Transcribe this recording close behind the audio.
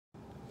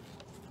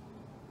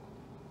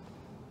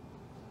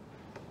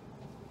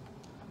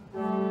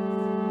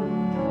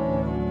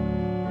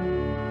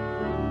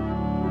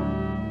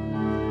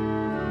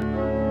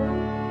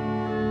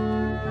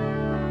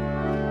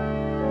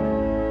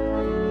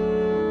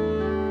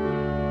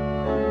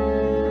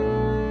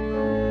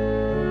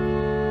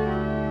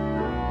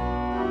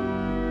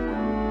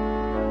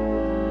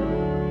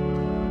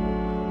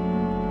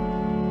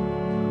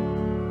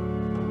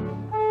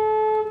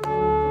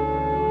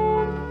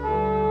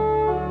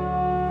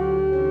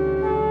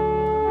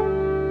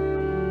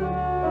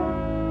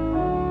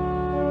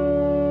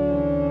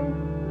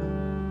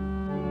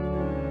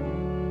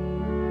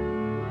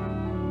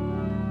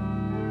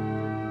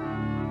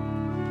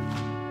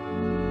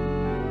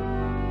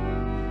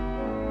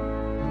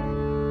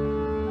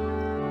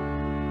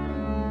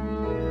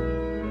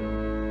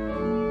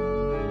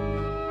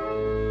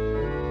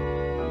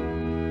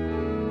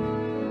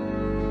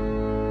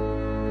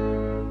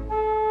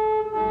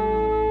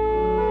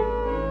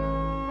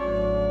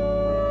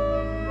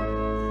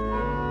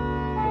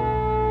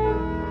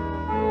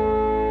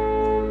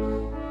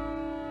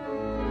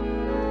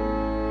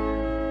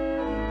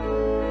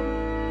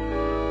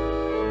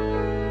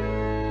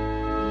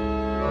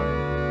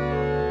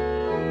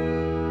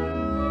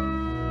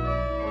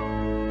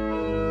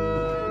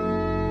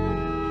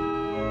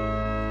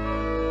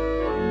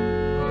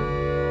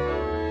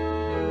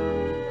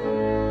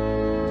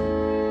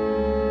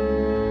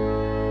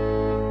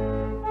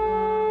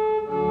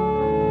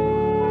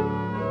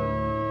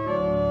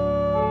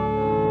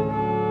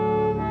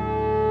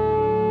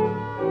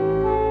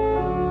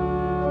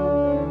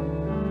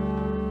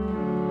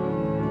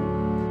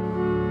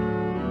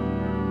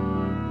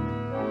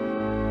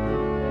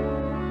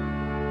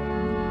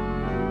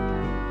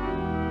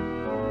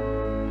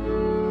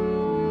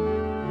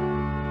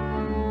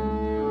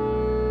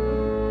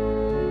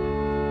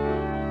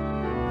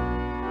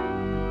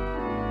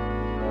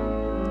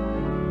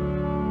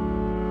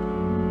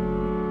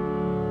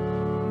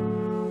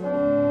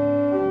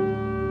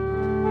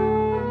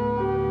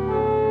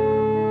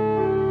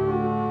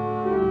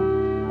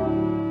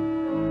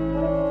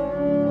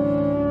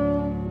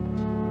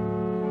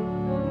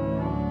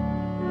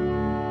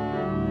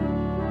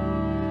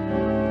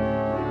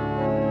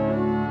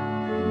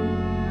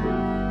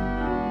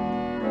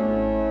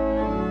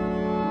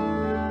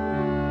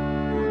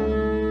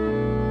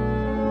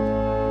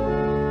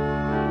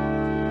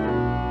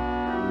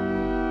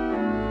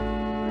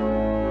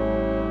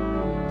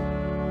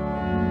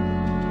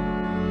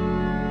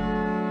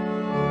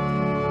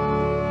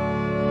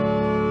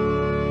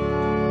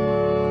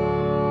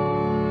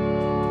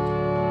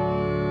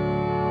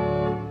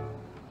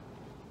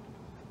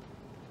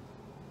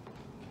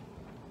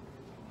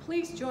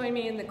Please join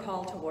me in the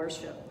call to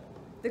worship.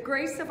 The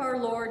grace of our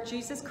Lord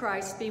Jesus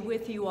Christ be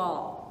with you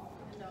all,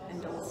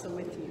 and also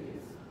with you.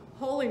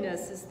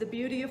 Holiness is the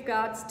beauty of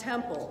God's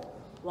temple,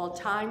 while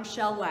time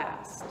shall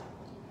last.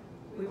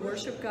 We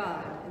worship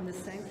God in the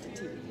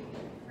sanctity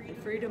and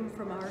freedom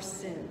from our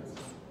sins,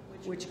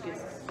 which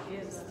gives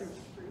through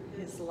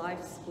his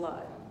life's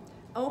blood.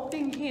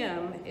 Opening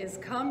hymn is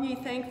Come Ye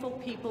Thankful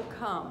People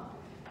Come,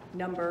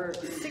 number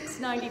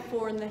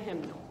 694 in the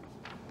hymnal.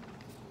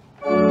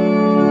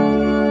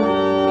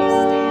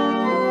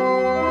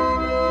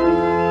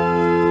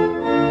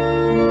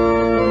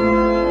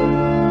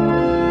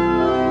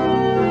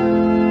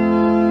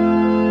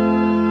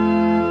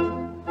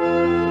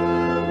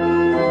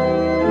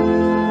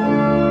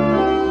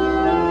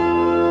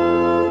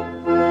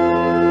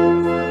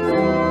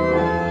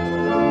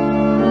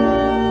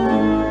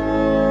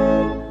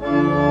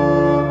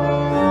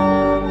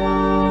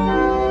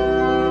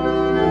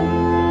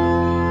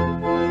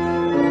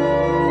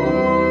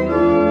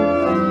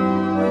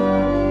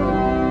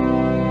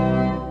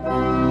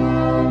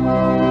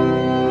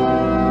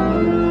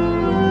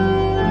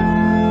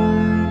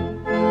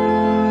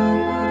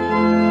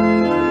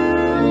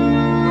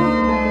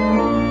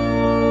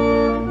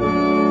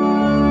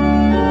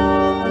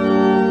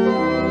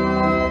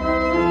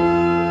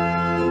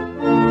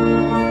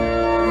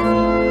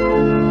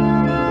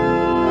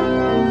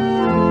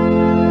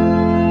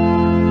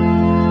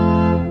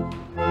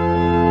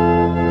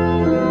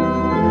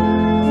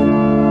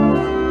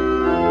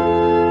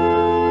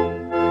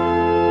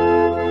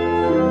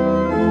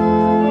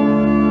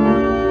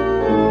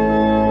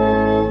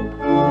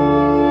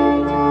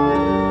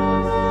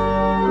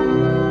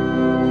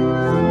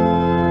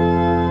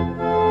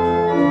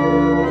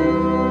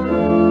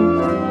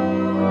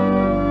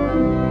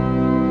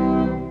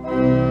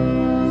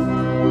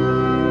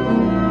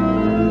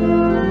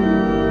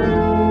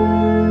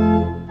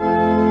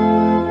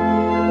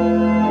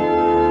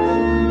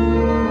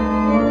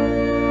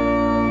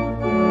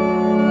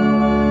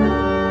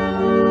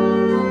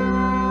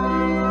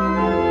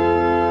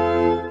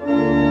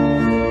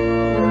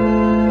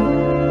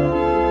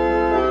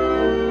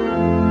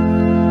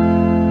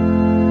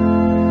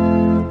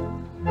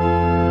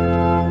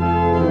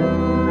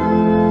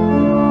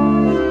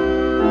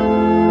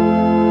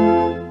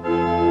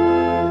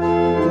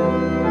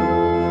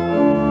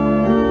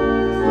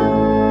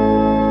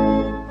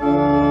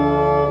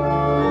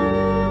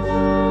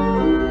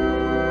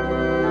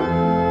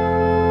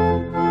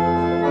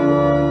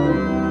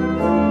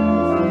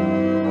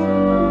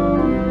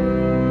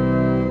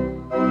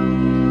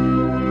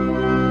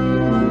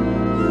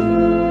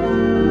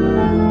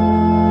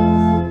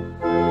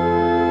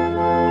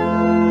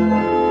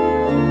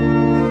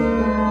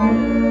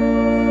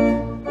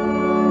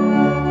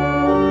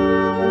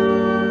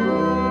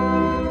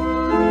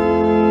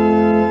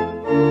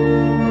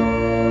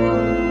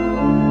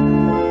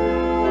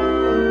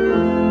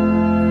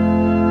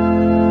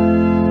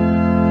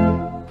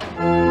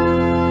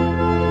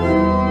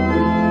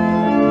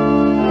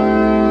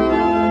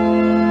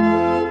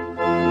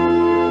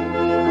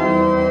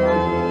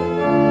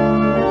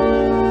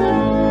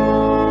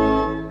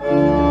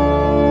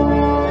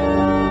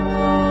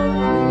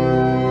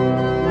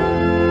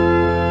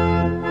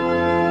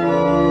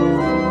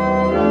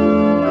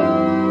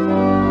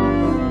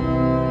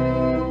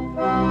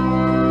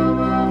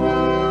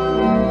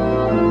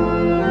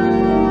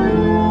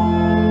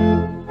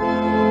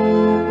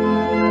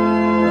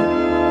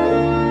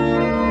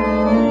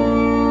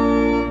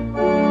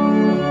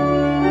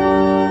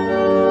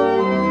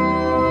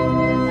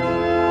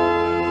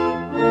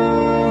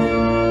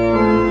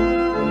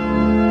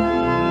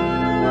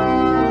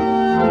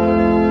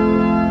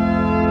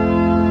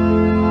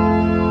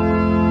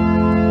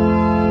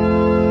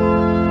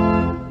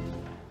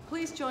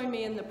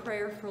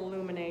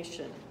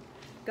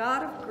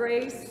 God of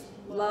grace,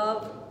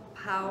 love,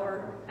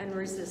 power, and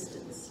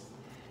resistance,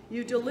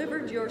 you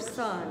delivered your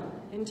Son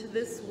into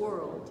this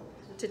world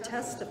to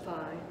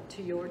testify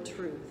to your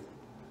truth.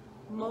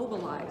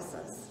 Mobilize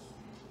us.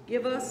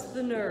 Give us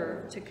the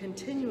nerve to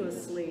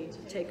continuously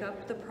take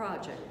up the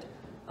project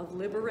of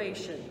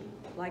liberation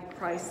like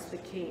Christ the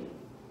King.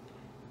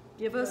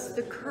 Give us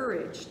the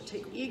courage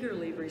to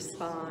eagerly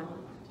respond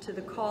to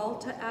the call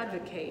to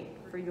advocate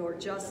for your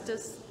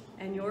justice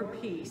and your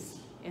peace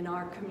in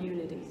our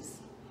communities.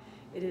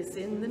 It is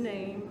in the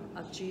name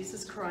of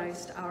Jesus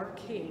Christ, our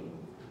King,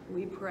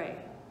 we pray.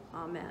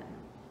 Amen.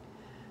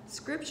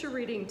 Scripture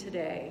reading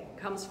today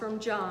comes from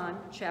John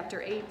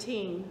chapter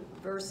 18,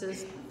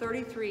 verses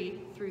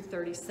 33 through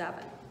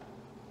 37.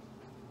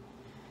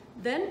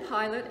 Then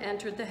Pilate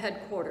entered the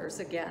headquarters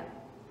again,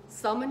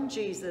 summoned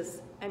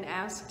Jesus, and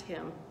asked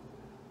him,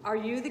 "Are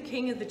you the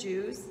king of the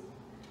Jews?"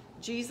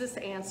 Jesus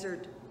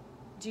answered,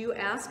 "Do you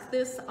ask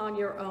this on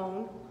your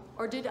own,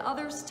 or did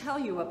others tell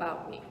you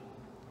about me?"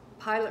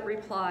 Pilate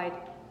replied,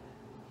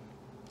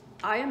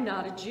 "I am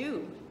not a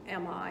Jew,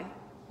 am I?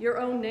 Your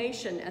own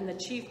nation and the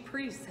chief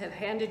priests have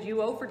handed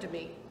you over to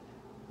me.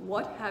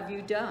 What have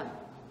you done?"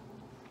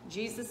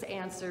 Jesus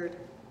answered,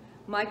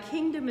 My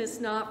kingdom is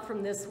not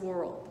from this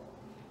world.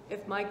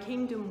 If my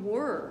kingdom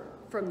were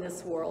from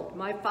this world,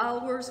 my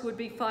followers would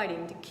be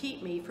fighting to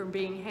keep me from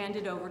being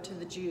handed over to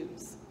the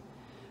Jews.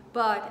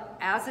 But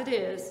as it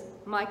is,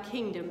 my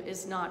kingdom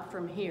is not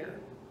from here."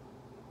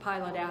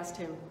 Pilate asked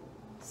him,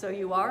 "So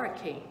you are a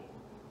king?"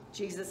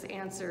 Jesus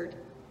answered,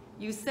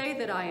 "You say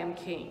that I am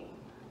king.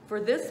 For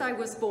this I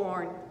was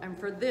born, and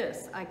for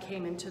this I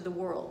came into the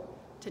world,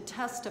 to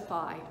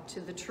testify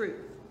to the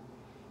truth.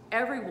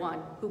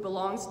 Everyone who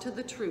belongs to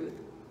the truth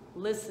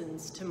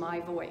listens to my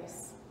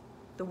voice."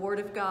 The word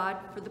of God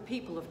for the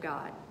people of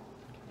God.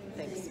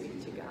 Thanks be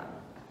to God.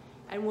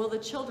 And will the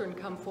children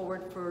come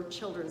forward for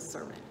children's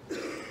sermon?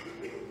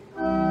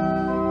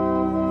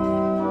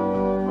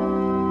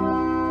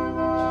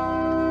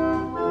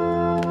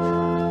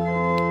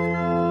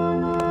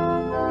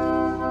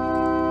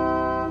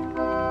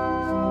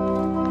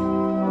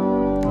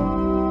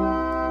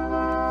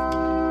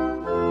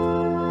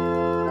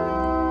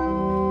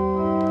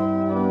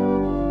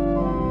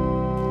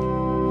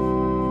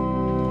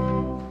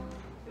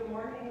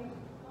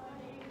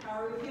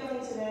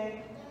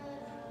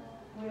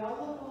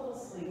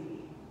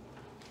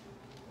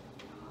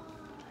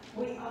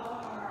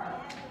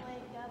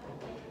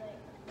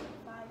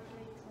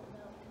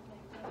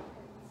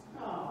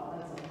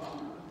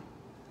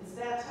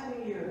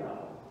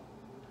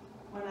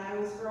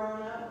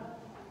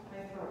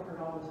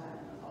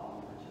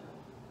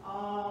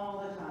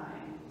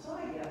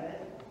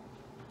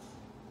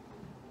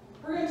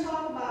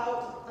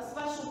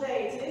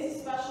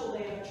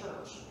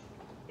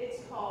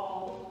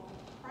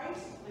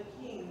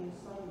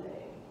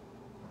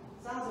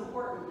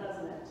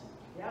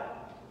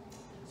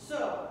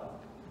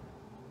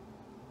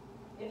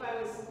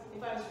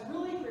 If I was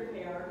really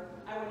prepared,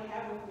 I would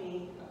have with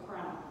me a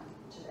crown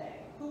today.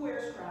 Who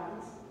wears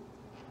crowns?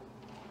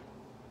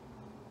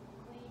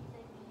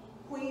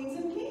 Queens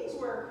and kings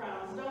wear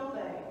crowns, don't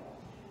they?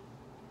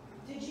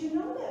 Did you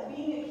know that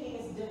being a king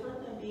is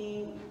different than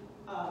being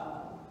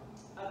a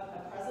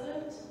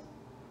president?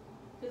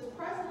 Because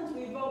presidents,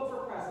 we vote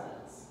for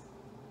presidents,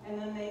 and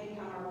then they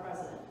become our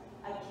president.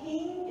 A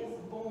king is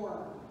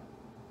born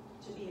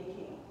to be a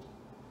king.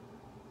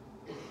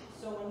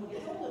 So when he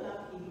gets old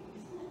enough,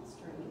 isn't that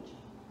strange?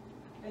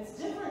 It's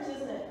different,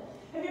 isn't it?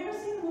 Have you ever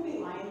seen the movie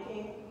Lion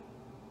King?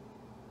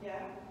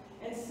 Yeah?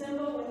 And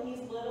Simba, when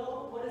he's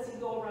little, what does he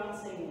go around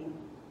singing?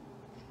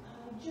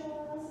 I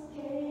just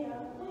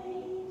can't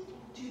wait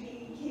to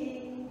be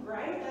king,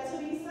 right? That's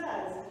what he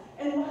says.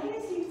 And why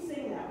does he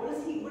sing that? What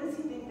does he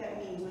think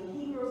that means? When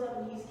he grows up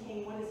and he's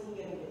king, what is he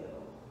going to do?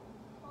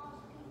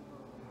 Boss people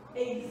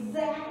around.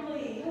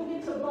 Exactly. He'll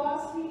get to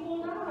boss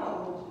people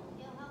around.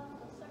 He'll help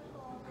the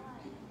circle of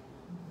life.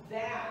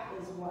 That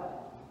is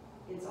what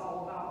it's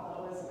all about,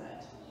 though, isn't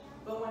it? Yeah.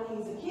 But when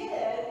he's a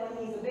kid,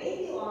 when he's a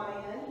baby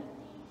lion,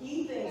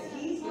 he thinks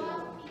he's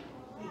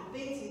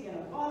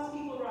gonna boss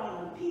people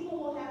around, and people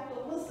will have to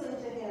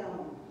listen to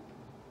him.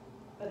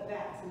 But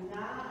that's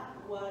not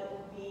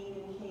what being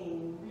a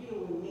king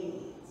really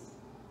means.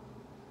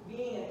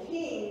 Being a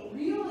king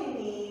really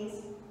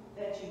means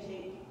that you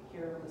take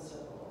care of the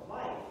circle of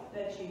life,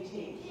 that you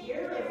take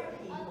care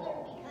of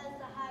people. Because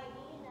the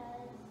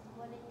hyenas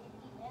wanted to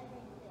eat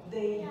everything.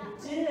 They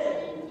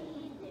did.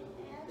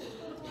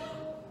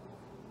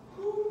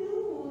 Who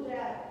knew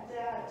that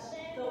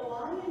the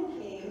Lion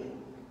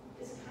King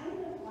is kind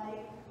of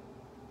like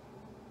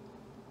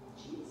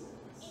Jesus?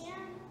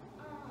 And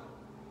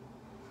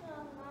the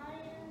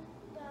lion,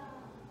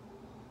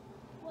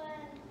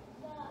 when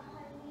the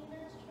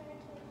hyenas tried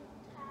to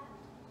attack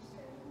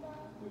Simba,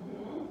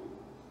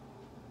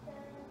 then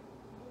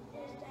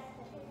his dad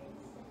carried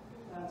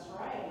Simba. That's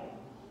right.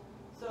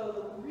 So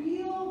the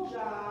real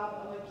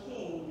job of a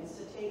king is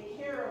to take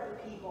care of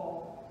the people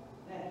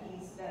that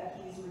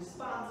he's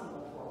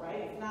responsible for,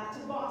 right? It's not to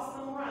boss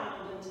them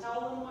around and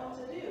tell them what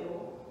to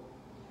do.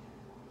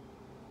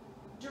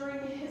 During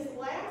his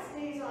last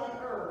days on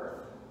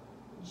earth,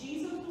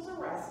 Jesus was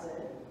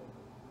arrested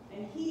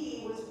and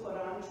he was put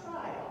on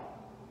trial.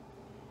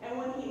 And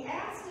when he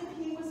asked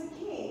if he was a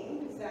king,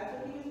 because that's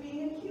what he was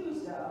being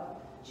accused of,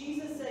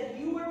 Jesus said,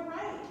 "You are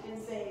right in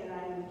saying that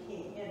I am a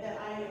king, and that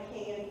I am a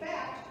king. In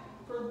fact,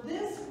 for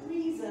this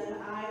reason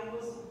I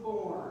was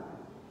born,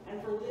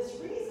 and for this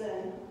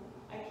reason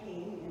I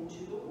came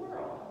into the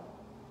world."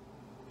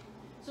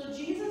 So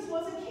Jesus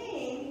was a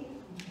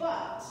king,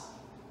 but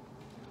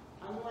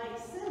unlike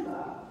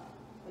Simba,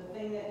 the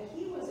thing that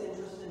he was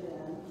interested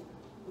in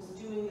was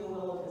doing the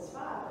will of his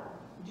Father,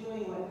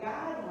 doing what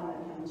God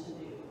wanted him to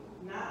do,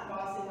 not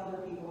bossing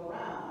other people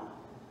around.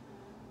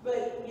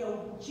 But,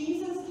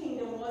 Jesus'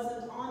 kingdom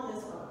wasn't on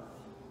this earth.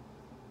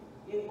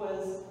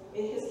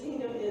 His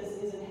kingdom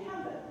is in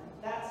heaven.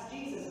 That's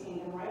Jesus'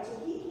 kingdom, right?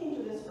 So he came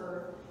to this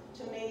earth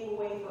to make a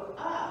way for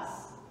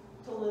us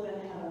to live in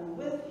heaven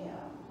with him.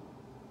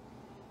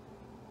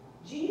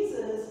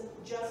 Jesus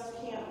just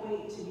can't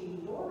wait to be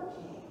your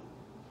king.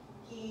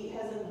 He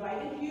has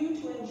invited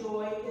you to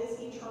enjoy his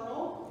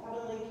eternal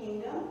heavenly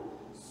kingdom.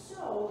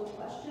 So the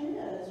question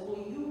is,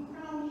 will you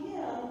crown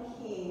him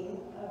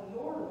king of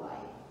your life?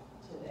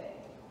 today.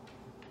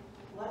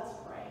 Let's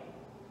pray.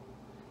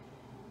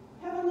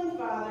 Heavenly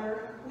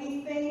Father,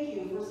 we thank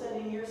you for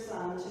sending your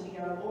Son to be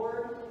our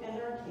Lord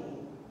and our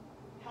King.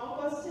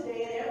 Help us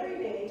today and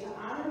every day to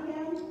honor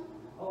him,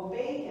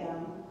 obey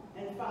him,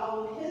 and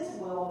follow his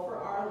will for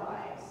our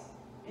lives.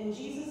 In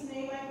Jesus'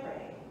 name I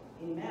pray.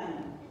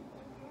 Amen.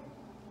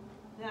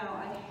 Now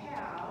I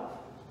have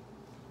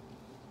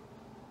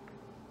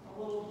a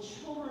little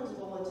children's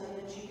bulletin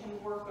that you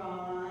can work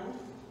on.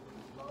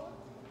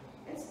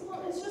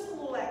 It's just a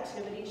little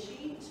activity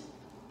sheet.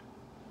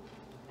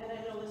 And I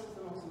know this is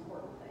the most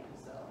important thing,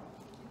 so.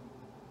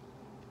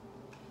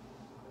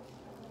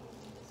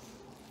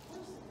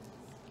 Where's this?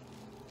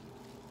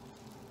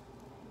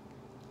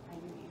 I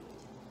knew you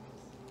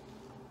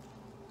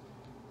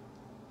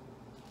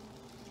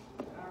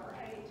would. All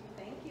right,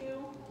 thank you.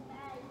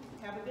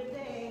 Have a good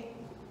day.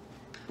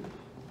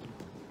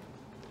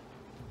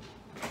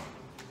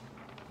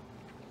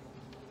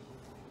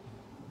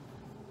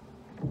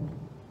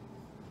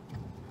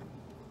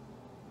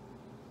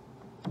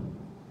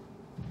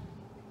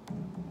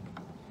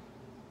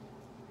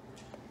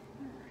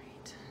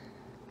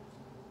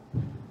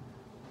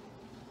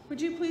 Would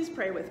you please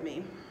pray with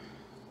me?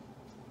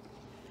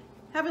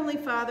 Heavenly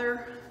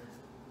Father,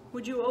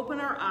 would you open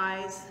our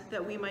eyes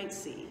that we might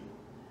see,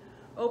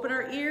 open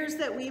our ears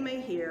that we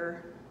may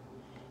hear,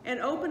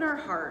 and open our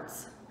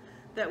hearts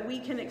that we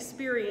can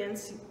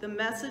experience the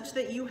message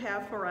that you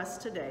have for us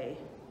today.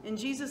 In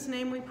Jesus'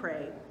 name we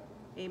pray,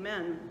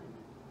 amen.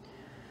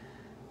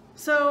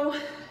 So,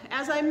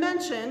 as I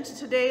mentioned,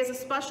 today is a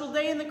special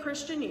day in the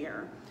Christian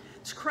year.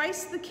 It's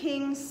Christ the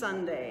King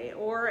Sunday,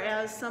 or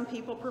as some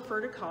people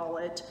prefer to call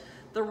it,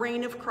 the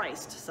Reign of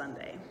Christ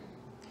Sunday.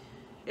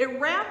 It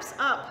wraps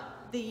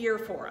up the year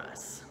for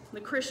us,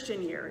 the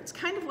Christian year. It's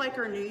kind of like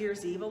our New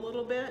Year's Eve a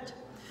little bit.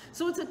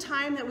 So it's a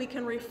time that we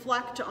can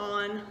reflect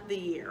on the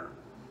year,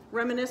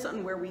 reminisce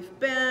on where we've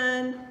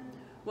been,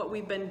 what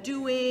we've been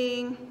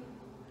doing,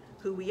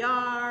 who we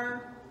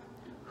are,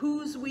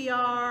 whose we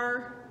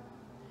are.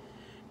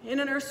 And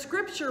in our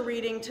scripture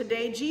reading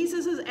today,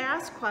 Jesus is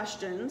asked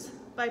questions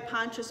by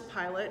Pontius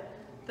Pilate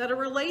that are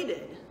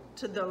related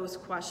to those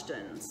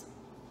questions.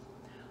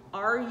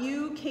 Are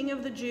you King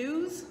of the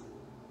Jews?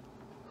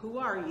 Who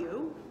are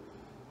you?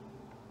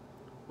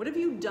 What have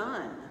you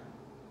done?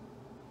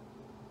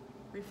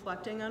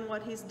 Reflecting on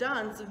what he's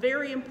done. So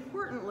very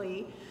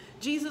importantly,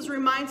 Jesus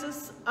reminds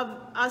us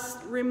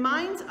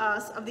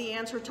of the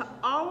answer to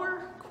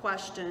our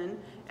question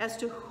as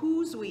to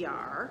whose we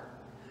are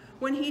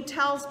when he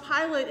tells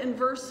Pilate in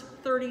verse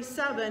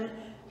 37,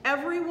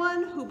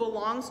 "Everyone who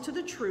belongs to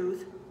the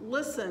truth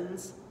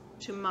listens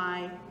to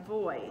my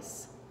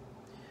voice."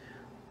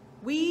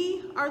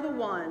 We are the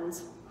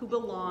ones who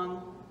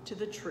belong to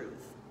the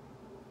truth.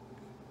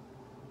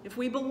 If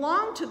we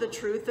belong to the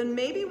truth, then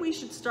maybe we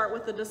should start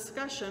with a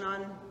discussion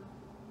on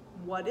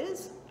what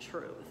is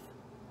truth.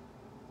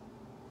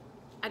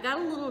 I got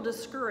a little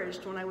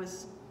discouraged when I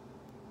was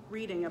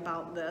reading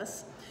about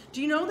this.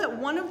 Do you know that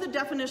one of the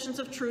definitions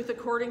of truth,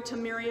 according to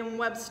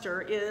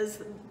Merriam-Webster,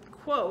 is,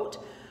 quote,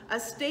 a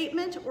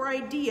statement or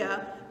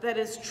idea that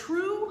is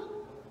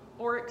true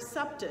or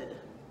accepted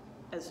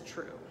as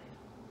true.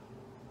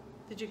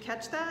 Did you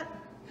catch that?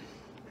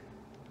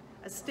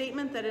 A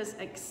statement that is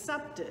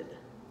accepted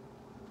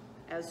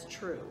as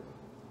true.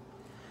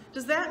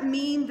 Does that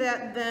mean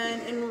that then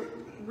in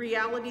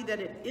reality that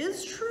it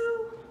is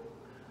true,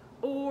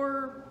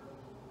 or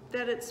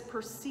that it's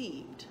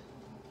perceived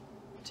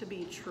to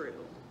be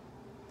true?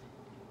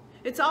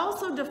 It's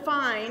also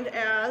defined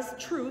as,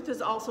 truth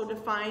is also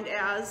defined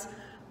as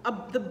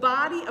the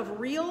body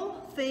of real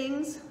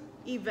things,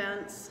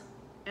 events,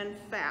 and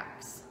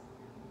facts.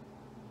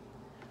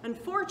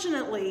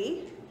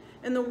 Unfortunately,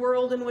 in the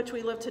world in which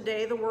we live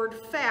today, the word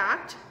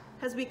fact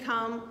has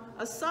become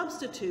a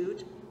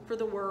substitute for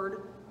the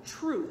word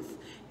truth,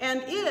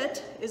 and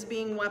it is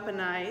being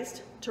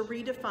weaponized to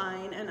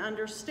redefine and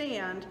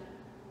understand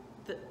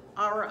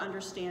our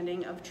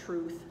understanding of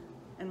truth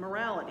and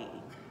morality.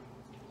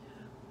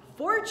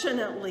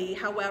 Fortunately,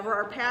 however,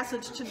 our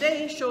passage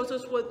today shows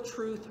us what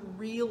truth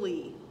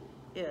really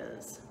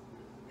is.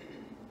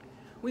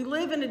 We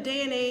live in a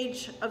day and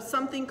age of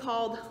something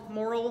called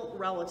moral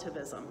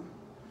relativism,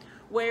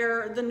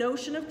 where the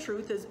notion of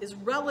truth is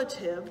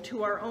relative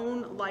to our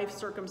own life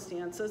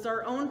circumstances,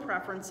 our own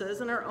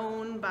preferences, and our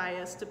own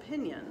biased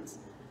opinions.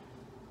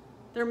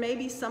 There may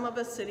be some of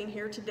us sitting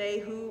here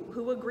today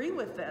who agree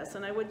with this,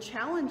 and I would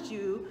challenge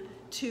you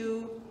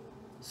to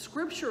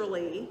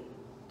scripturally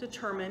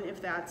determine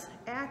if that's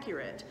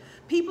accurate.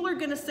 People are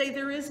going to say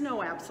there is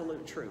no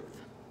absolute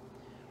truth.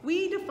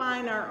 We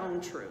define our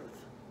own truth.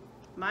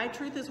 My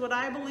truth is what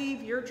I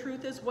believe, your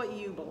truth is what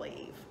you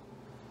believe.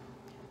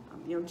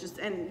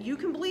 And you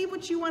can believe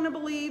what you want to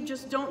believe,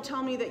 just don't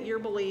tell me that your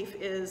belief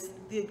is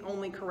the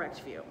only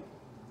correct view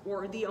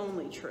or the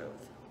only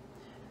truth.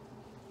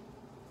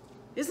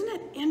 Isn't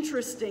it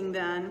interesting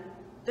then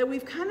that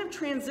we've kind of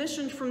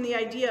transitioned from the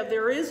idea of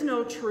there is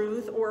no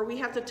truth or we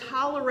have to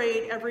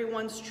tolerate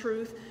everyone's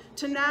truth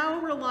to now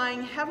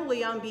relying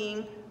heavily on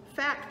being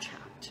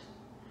fact-checked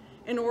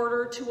in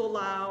order to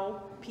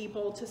allow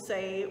people to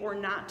say or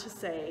not to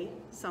say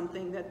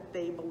something that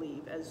they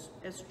believe as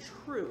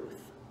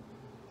truth.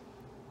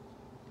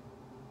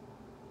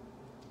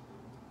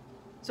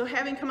 So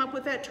having come up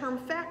with that term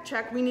fact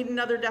check, we need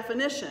another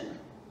definition.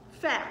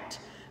 Fact.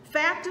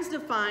 Fact is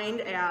defined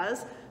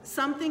as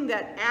something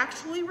that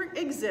actually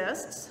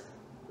exists,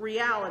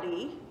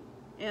 reality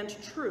and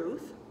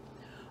truth,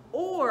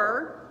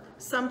 or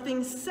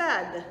something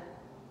said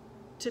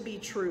to be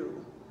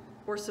true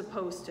or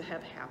supposed to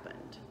have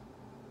happened.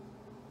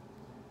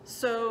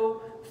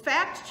 So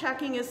fact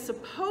checking is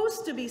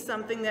supposed to be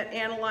something that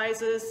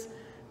analyzes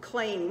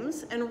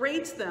claims and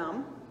rates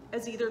them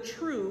as either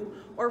true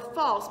or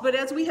false. But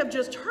as we have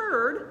just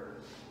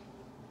heard,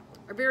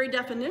 our very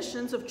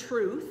definitions of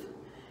truth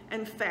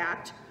and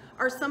fact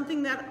are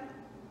something that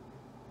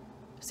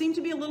seem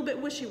to be a little bit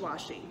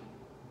wishy-washy.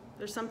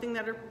 There's something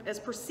that is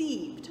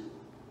perceived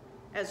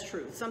as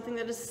truth, something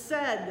that is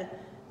said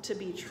to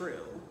be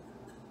true,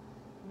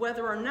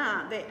 whether or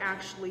not they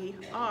actually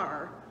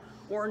are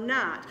or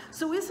not.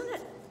 So isn't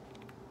it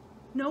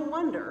no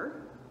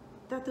wonder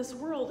that this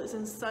world is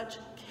in such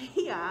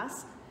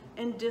chaos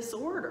and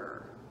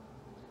disorder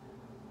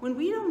when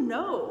we don't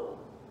know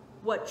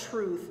what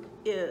truth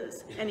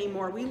is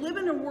anymore? We live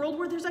in a world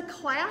where there's a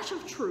clash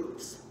of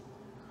truths,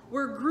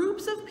 where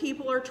groups of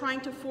people are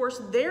trying to force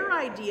their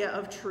idea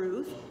of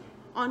truth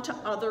onto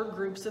other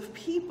groups of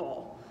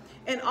people.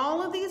 And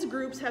all of these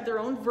groups have their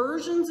own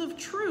versions of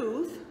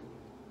truth,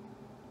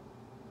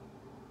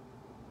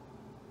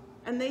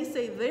 and they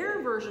say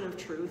their version of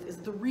truth is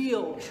the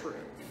real truth.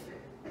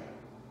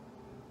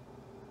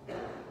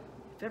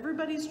 If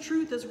everybody's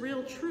truth is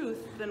real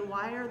truth, then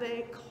why are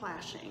they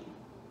clashing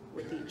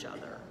with each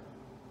other?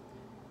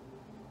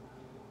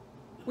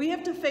 We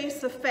have to face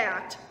the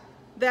fact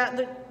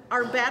that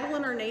our battle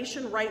in our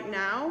nation right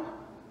now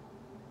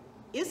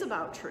is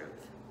about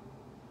truth.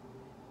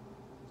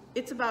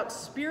 It's about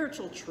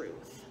spiritual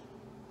truth.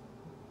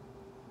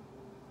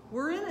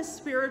 We're in a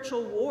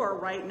spiritual war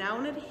right now,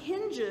 and it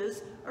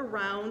hinges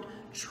around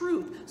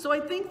truth. So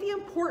I think the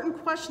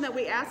important question that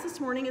we ask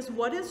this morning is,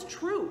 what is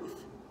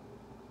truth?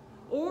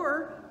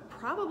 Or,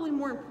 probably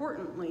more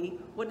importantly,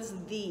 what is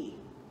the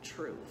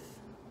truth?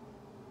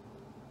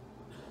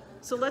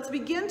 So let's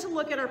begin to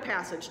look at our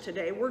passage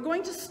today. We're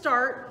going to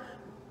start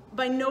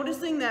by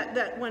noticing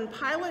that when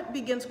Pilate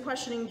begins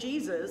questioning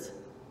Jesus,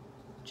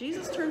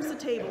 Jesus turns the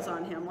tables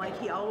on him like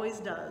he always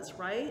does,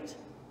 right?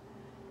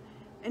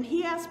 And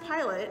he asks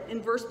Pilate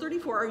in verse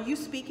 34, "Are you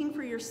speaking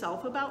for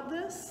yourself about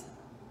this?"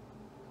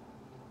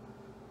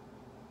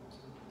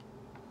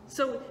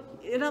 So,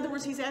 in other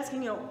words, he's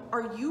asking,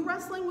 are you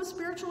wrestling with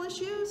spiritual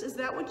issues? Is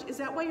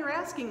that why you're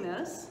asking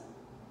this?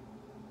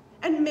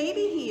 And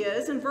maybe he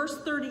is. In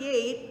verse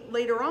 38,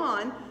 later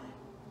on,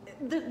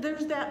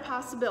 there's that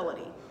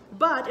possibility.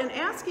 But in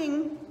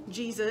asking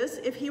Jesus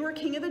if he were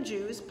king of the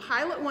Jews,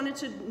 Pilate wanted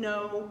to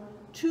know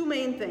two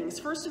main things.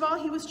 First of all,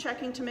 he was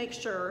checking to make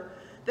sure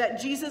that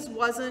Jesus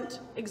wasn't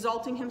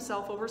exalting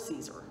himself over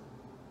Caesar,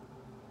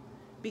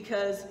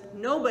 because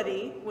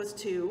nobody was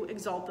to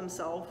exalt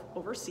themselves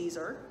over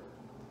Caesar.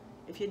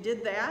 If you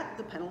did that,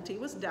 the penalty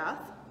was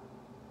death.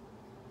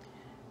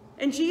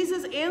 And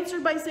Jesus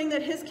answered by saying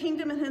that his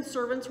kingdom and his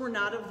servants were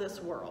not of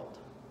this world.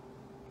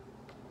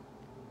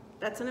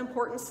 That's an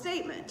important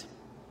statement,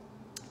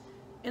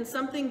 and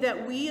something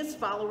that we as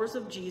followers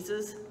of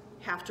Jesus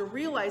have to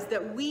realize,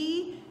 that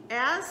we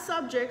as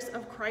subjects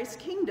of Christ's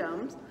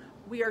kingdom,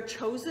 we are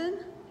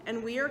chosen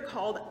and we are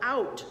called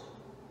out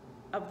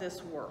of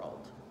this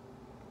world.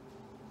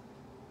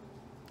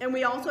 And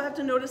we also have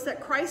to notice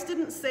that Christ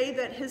didn't say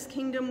that his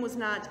kingdom was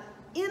not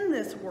in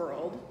this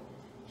world.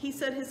 He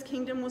said his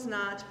kingdom was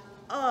not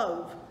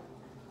of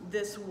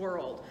this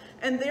world.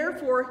 And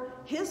therefore,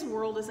 his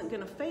world isn't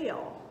going to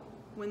fail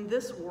when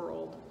this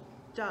world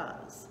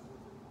does.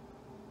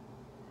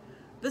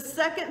 The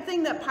second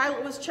thing that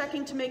Pilate was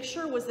checking to make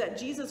sure was that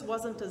Jesus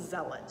wasn't a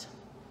zealot,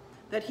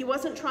 that he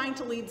wasn't trying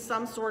to lead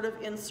some sort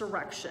of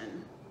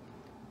insurrection.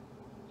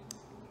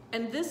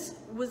 And this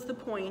was the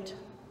point.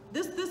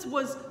 This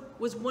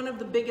was one of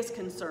the biggest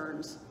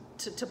concerns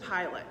to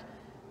Pilate.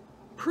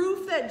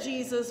 Proof that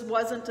Jesus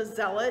wasn't a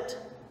zealot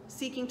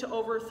seeking to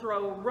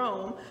overthrow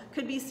Rome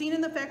could be seen in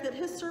the fact that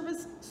his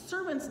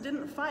servants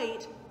didn't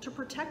fight to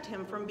protect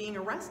him from being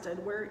arrested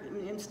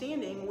and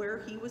standing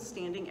where he was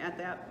standing at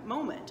that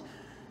moment.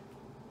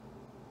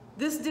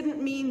 This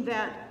didn't mean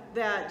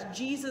that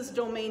Jesus'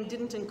 domain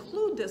didn't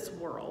include this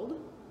world,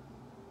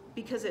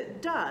 because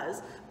it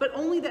does, but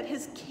only that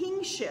his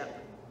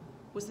kingship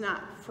was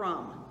not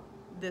from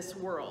this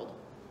world.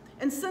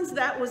 And since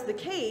that was the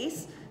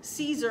case,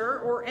 Caesar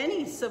or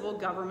any civil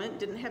government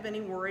didn't have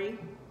any worry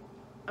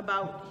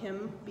about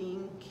him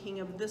being king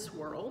of this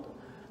world,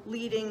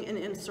 leading an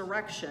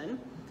insurrection,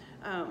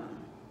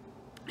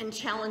 and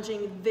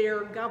challenging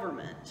their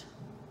government.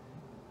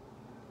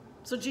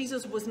 So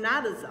Jesus was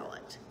not a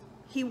zealot.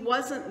 He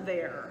wasn't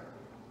there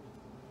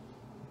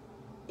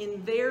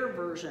in their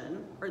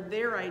version or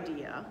their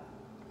idea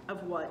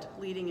of what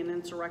leading an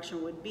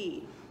insurrection would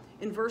be.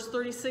 In verse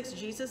 36,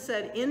 Jesus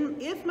said,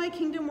 if my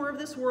kingdom were of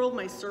this world,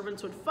 my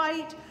servants would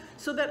fight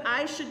so that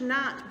I should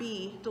not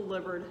be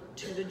delivered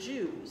to the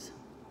Jews.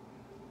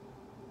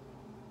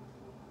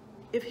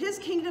 If his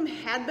kingdom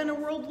had been a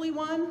worldly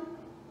one,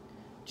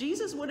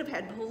 Jesus would have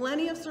had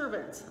plenty of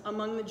servants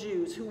among the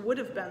Jews who would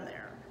have been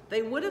there.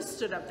 They would have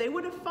stood up. They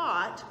would have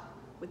fought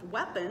with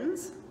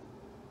weapons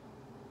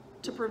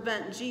to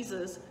prevent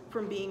Jesus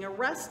from being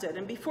arrested.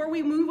 And before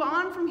we move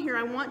on from here,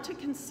 I want to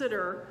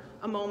consider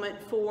a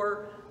moment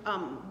for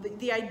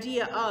the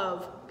idea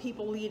of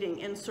people leading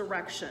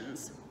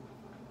insurrections,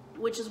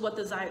 which is what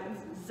the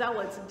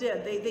zealots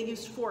did. They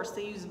used force,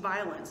 they used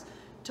violence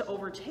to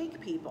overtake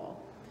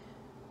people.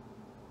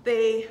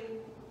 They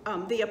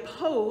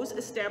oppose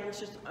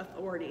established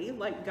authority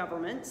like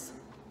governments,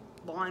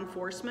 law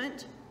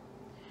enforcement,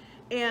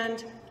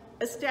 and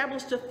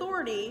established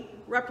authority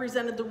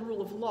represented the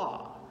rule of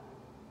law.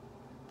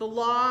 The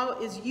law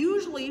is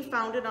usually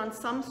founded on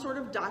some sort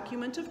of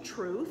document of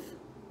truth.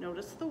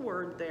 Notice the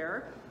word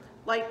there,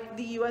 like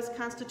the U.S.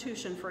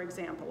 Constitution, for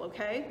example,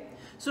 okay?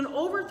 So an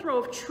overthrow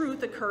of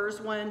truth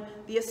occurs when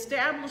the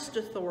established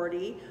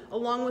authority,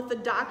 along with the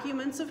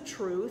documents of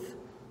truth,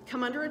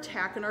 come under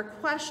attack and are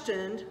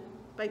questioned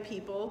by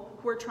people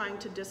who are trying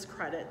to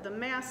discredit the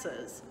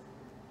masses.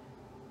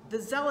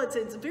 The zealots,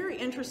 it's very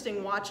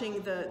interesting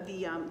watching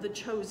the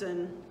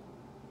Chosen,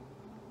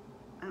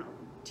 I don't know,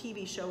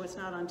 TV show. It's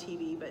not on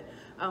TV, but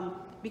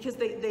because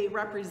they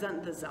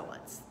represent the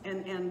zealots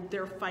and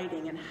their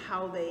fighting and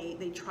how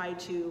they try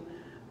to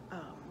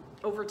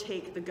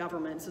overtake the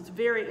government. So it's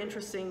very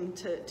interesting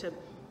to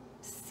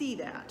see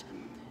that.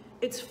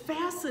 It's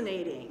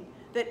fascinating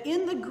that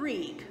in the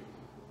Greek,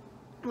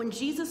 when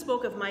Jesus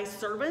spoke of my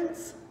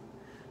servants,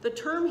 the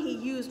term he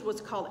used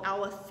was called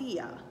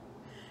aletheia.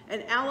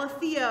 And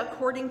aletheia,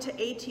 according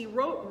to A.T.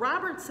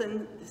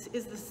 Robertson,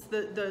 is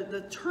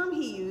the term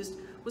he used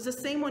was the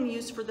same one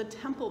used for the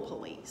temple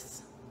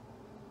police.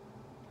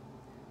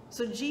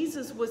 So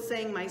Jesus was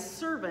saying my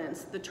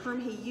servants, the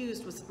term he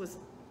used was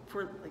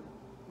for like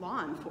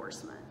law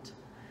enforcement.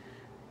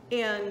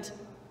 And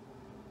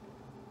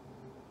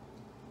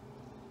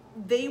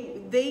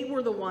they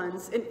were the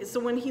ones, and so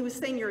when he was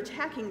saying you're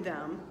attacking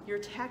them, you're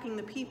attacking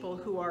the people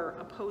who are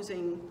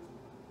opposing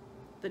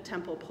the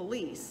temple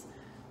police.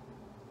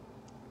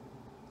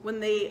 When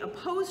they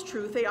oppose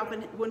truth,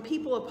 when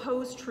people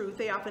oppose truth,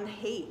 they often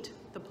hate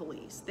the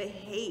police. They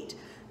hate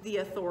the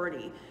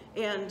authority.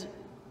 And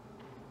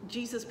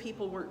Jesus'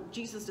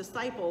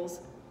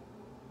 disciples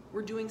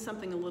were doing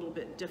something a little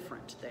bit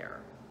different there.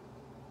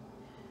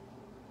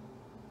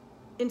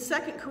 In 2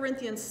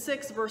 Corinthians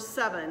 6, verse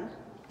 7,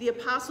 the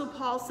Apostle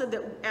Paul said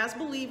that as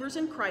believers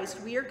in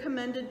Christ, we are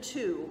commended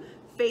to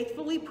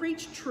faithfully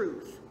preach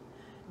truth.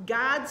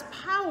 God's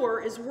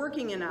power is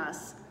working in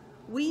us.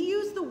 We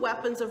use the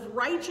weapons of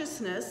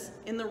righteousness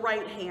in the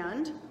right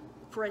hand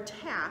for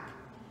attack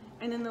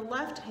and in the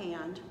left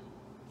hand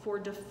for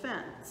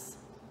defense.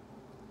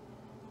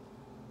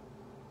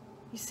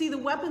 You see, the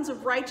weapons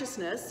of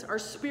righteousness, our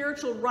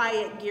spiritual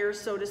riot gear,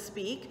 so to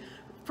speak,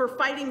 for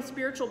fighting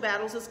spiritual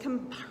battles is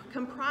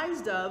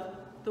comprised of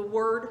the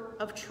word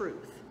of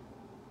truth,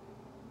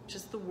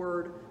 just the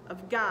word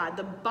of God.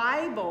 The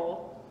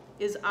Bible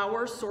is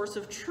our source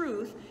of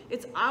truth.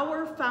 It's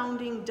our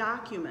founding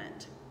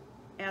document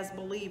as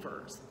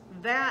believers.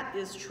 That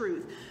is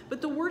truth.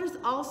 But the word is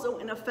also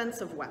an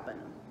offensive weapon.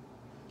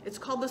 It's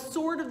called the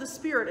sword of the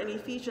Spirit in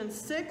Ephesians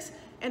 6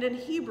 and in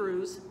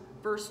Hebrews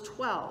verse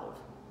 12.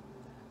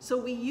 So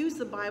we use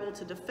the Bible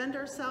to defend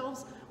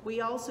ourselves.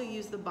 We also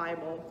use the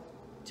Bible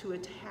to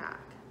attack.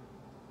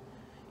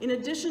 In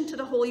addition to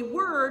the Holy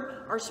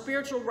Word, our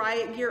spiritual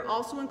riot gear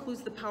also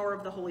includes the power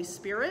of the Holy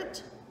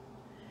Spirit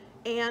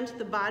and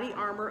the body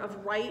armor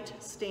of right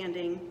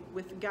standing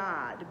with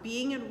God.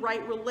 Being in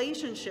right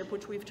relationship,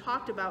 which we've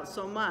talked about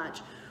so much,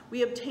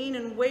 we obtain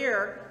and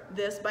wear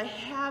this by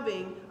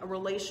having a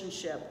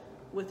relationship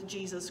with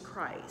Jesus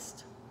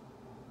Christ.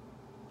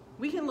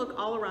 We can look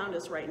all around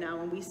us right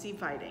now and we see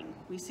fighting.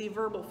 We see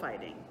verbal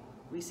fighting.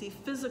 We see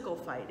physical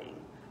fighting.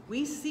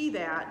 We see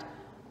that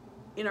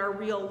in our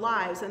real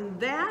lives, and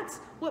that's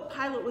what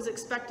Pilate was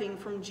expecting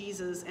from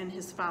Jesus and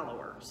his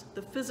followers.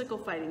 The physical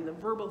fighting, the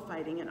verbal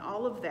fighting, and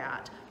all of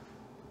that.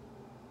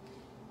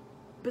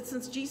 But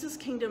since Jesus'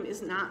 kingdom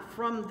is not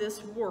from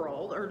this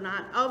world, or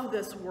not of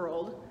this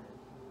world,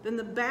 then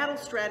the battle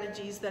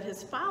strategies that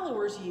his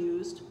followers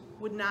used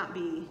would not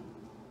be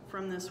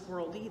from this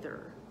world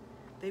either.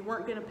 They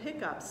weren't going to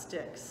pick up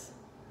sticks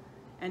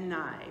and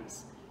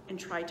knives and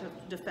try to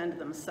defend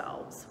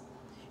themselves.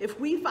 If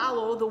we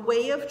follow the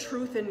way of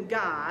truth in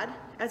God,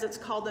 as it's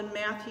called in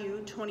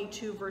Matthew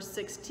 22, verse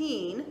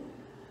 16,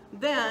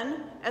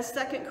 then, as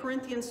 2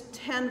 Corinthians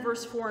 10,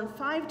 verse 4 and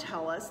 5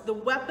 tell us, the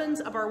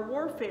weapons of our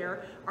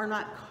warfare are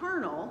not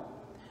carnal,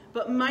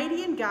 but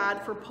mighty in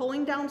God for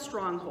pulling down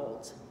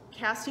strongholds,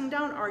 casting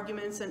down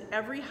arguments and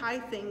every high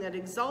thing that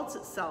exalts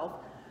itself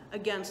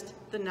against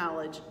the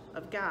knowledge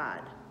of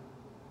God.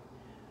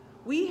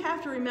 We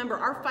have to remember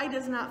our fight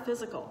is not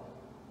physical.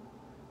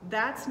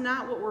 That's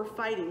not what we're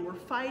fighting. We're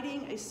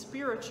fighting a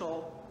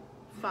spiritual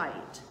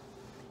fight.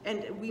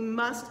 And we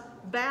must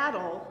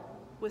battle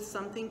with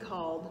something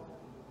called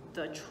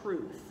the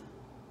truth.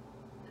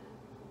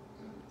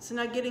 So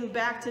now getting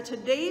back to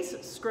today's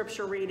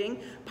scripture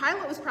reading,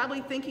 Pilate was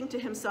probably thinking to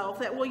himself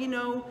that, well, you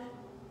know,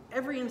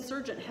 every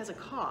insurgent has a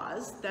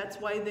cause. That's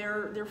why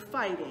they're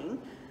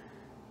fighting.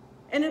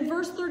 And in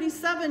verse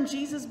 37,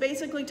 Jesus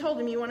basically told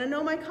him, you want to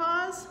know my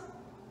cause?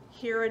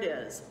 Here it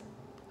is.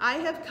 I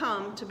have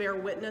come to bear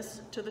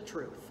witness to the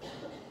truth.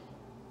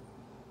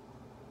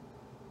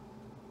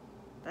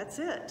 That's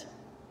it.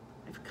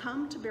 I've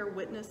come to bear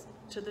witness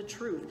to the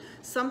truth.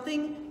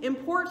 Something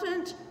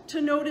important to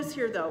notice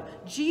here, though.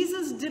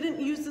 Jesus didn't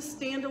use the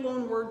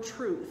standalone word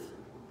truth.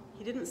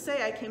 He didn't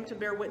say, I came to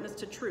bear witness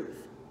to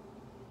truth.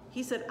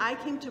 He said, I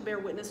came to bear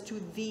witness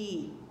to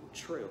the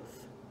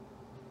truth.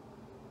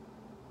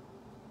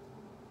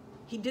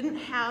 He didn't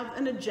have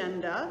an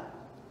agenda.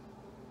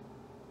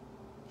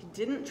 He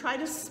didn't try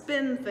to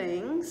spin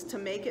things to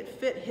make it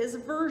fit his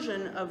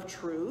version of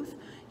truth.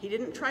 He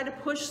didn't try to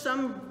push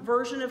some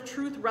version of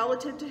truth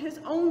relative to his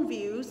own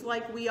views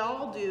like we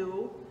all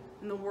do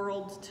in the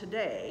world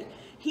today.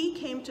 He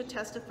came to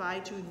testify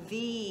to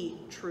the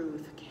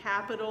truth,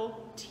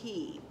 capital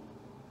T.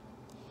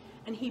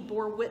 And he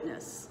bore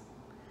witness,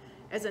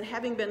 as in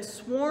having been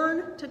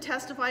sworn to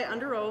testify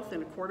under oath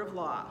in a court of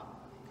law.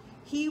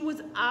 He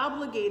was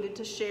obligated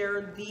to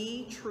share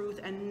the truth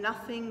and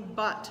nothing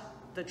but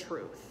the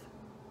truth.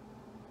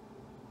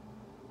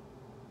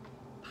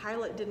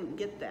 Pilate didn't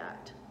get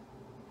that.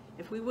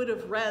 If we would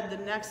have read the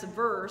next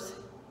verse,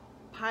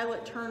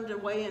 Pilate turned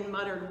away and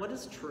muttered, what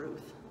is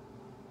truth?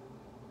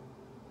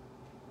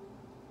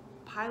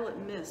 Pilate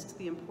missed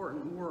the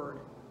important word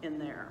in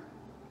there.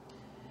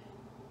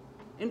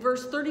 In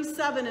verse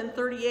 37 and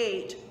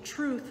 38,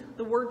 truth,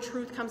 the word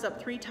truth comes up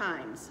 3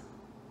 times.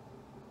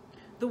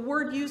 The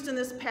word used in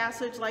this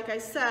passage, like I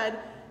said,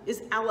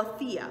 is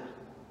aletheia.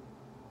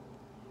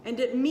 And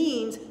it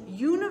means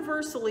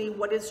universally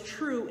what is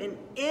true in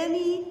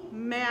any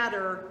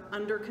matter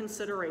under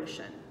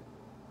consideration.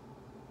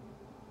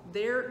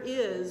 There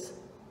is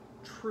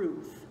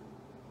truth.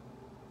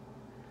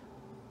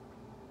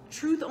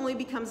 Truth only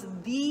becomes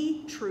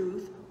the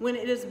truth when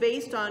it is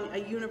based on a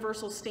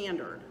universal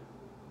standard.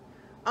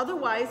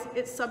 Otherwise,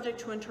 it's subject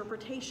to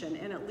interpretation,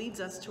 and it leads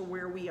us to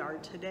where we are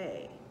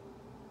today.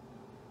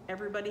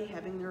 Everybody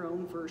having their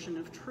own version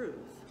of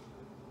truth.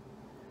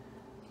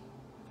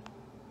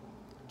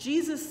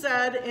 Jesus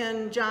said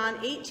in John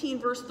 18,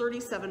 verse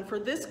 37, for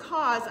this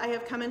cause I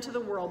have come into the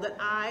world, that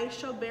I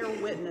shall bear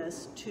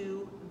witness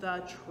to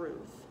the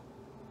truth.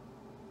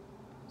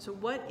 So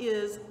what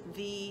is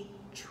the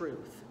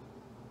truth?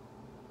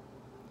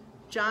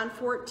 John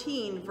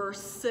 14,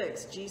 verse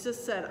 6,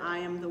 Jesus said, I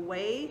am the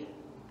way,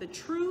 the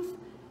truth,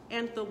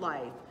 and the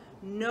life.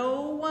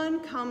 No one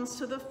comes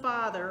to the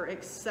Father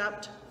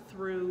except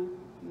through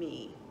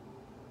me.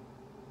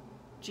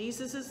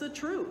 Jesus is the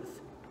truth.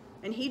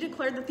 And he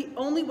declared that the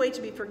only way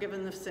to be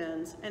forgiven of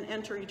sins and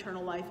enter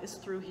eternal life is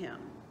through him.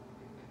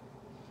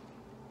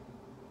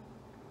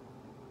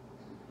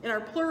 In our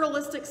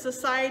pluralistic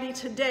society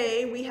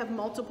today, we have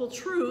multiple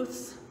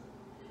truths,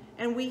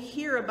 and we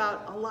hear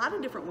about a lot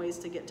of different ways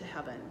to get to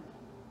heaven.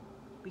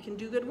 We can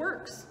do good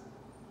works.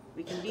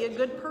 We can be a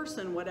good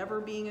person,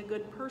 whatever being a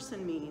good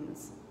person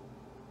means.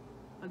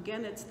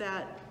 Again, it's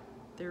that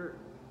they're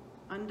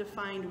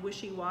undefined,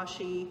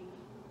 wishy-washy.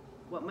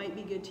 What might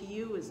be good to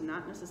you is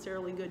not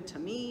necessarily good to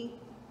me.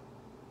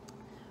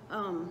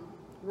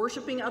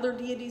 Worshiping other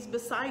deities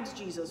besides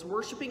Jesus,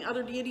 worshiping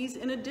other deities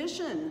in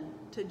addition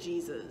to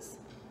Jesus.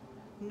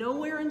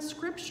 Nowhere in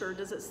Scripture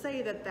does it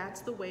say that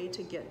that's the way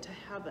to get to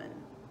heaven.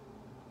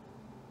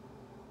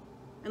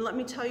 And let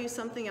me tell you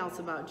something else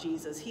about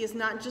Jesus. He is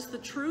not just the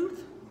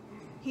truth,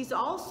 he's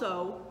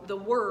also the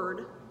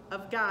Word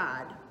of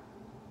God.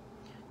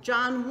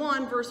 John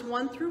 1, verse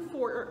 1 through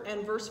 4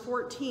 and verse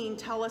 14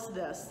 tell us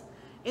this.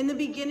 In the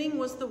beginning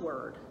was the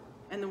Word,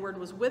 and the Word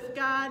was with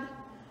God,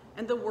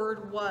 and the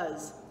Word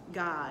was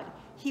God.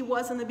 He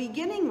was in the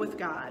beginning with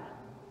God.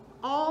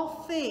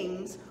 All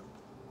things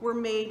were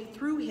made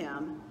through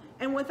him,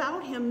 and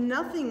without him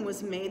nothing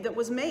was made that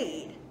was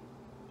made.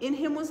 In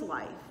him was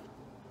life,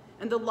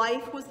 and the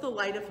life was the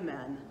light of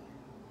men.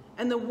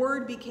 And the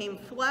Word became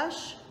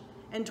flesh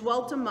and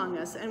dwelt among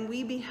us, and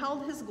we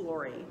beheld his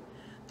glory,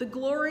 the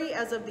glory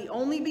as of the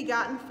only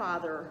begotten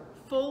Father,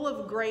 full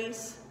of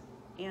grace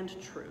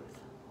and truth.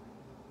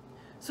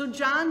 So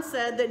John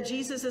said that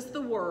Jesus is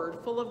the Word,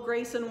 full of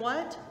grace and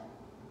what?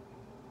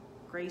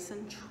 Grace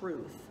and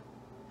truth.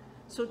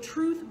 So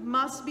truth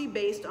must be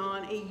based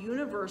on a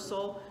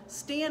universal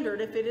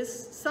standard if it is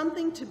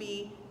something to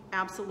be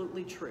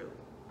absolutely true.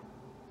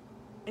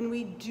 And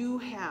we do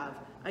have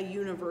a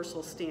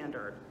universal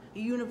standard, a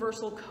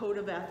universal code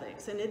of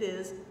ethics, and it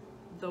is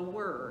the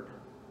Word.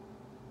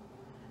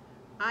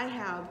 I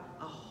have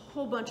a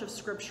whole bunch of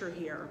scripture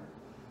here.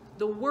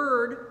 The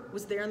Word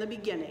was there in the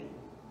beginning.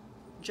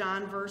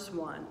 John verse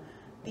 1.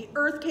 The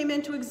earth came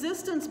into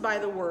existence by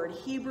the word,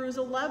 Hebrews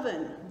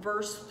 11,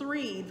 verse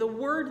 3. The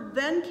word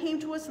then came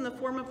to us in the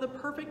form of the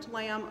perfect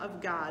Lamb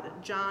of God,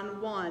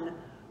 John 1,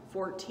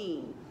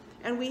 14.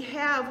 And we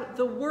have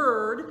the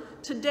word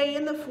today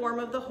in the form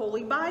of the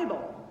Holy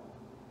Bible,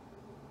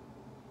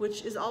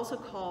 which is also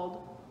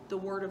called the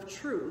word of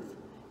truth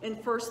in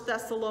 1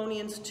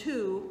 Thessalonians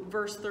 2,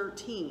 verse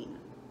 13.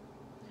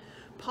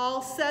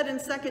 Paul said in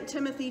 2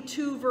 Timothy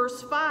 2,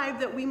 verse 5,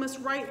 that we must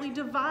rightly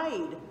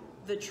divide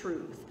the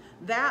truth.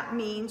 That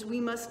means we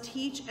must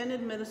teach and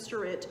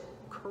administer it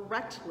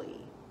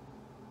correctly.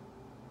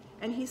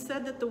 And he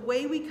said that the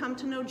way we come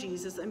to know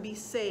Jesus and be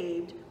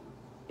saved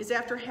is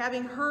after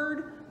having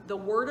heard the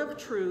word of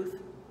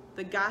truth,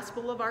 the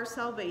gospel of our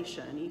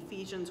salvation,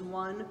 Ephesians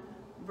 1,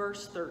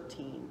 verse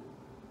 13.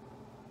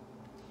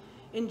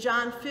 In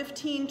John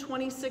 15,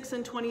 26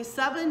 and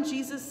 27,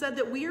 Jesus said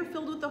that we are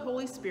filled with the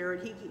Holy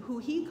Spirit, who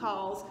he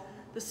calls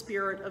the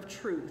Spirit of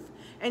truth.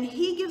 And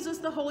he gives us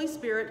the Holy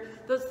Spirit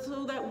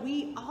so that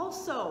we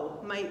also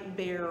might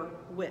bear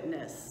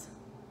witness,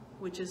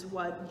 which is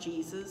what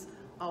Jesus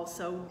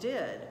also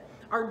did.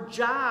 Our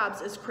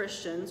jobs as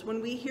Christians,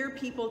 when we hear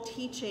people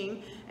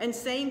teaching and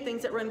saying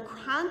things that run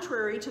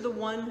contrary to the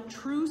one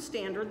true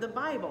standard, the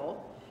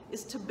Bible,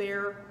 is to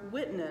bear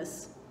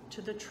witness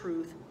to the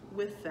truth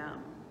with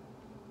them.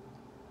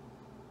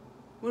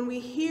 When we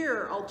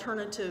hear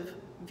alternative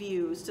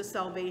views to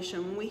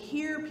salvation, when we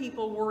hear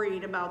people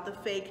worried about the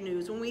fake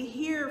news, when we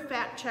hear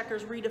fact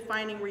checkers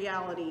redefining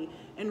reality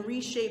and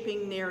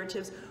reshaping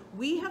narratives,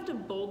 we have to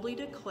boldly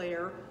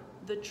declare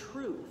the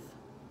truth.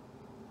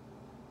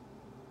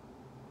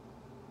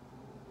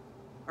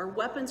 Our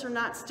weapons are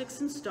not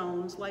sticks and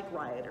stones like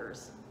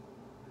rioters.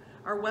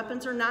 Our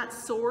weapons are not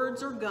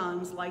swords or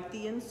guns like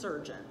the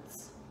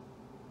insurgents.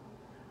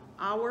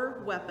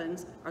 Our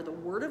weapons are the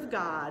Word of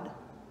God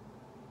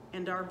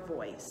and our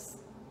voice.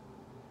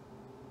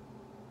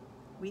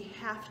 We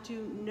have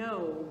to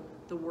know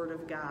the Word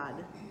of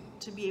God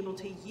to be able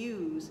to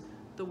use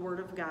the Word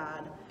of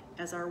God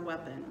as our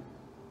weapon.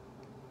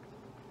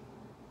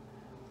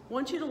 I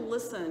want you to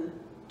listen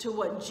to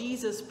what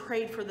Jesus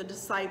prayed for the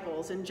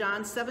disciples in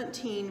John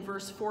 17,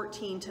 verse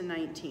 14 to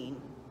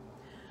 19.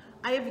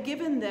 I have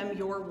given them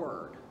your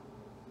word,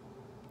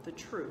 the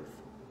truth,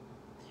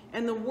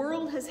 and the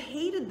world has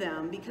hated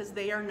them because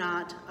they are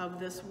not of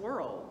this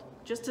world,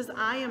 just as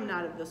I am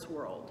not of this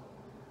world.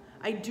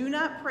 I do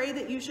not pray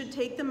that you should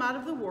take them out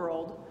of the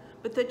world,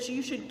 but that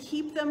you should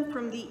keep them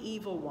from the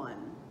evil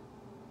one.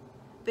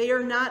 They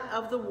are not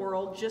of the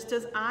world, just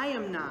as I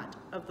am not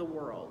of the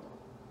world.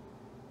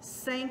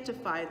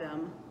 Sanctify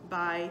them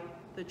by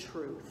the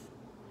truth.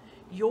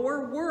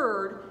 Your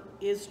word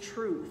is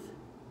truth.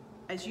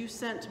 As you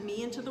sent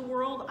me into the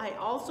world, I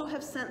also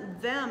have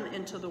sent them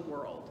into the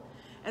world.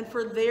 And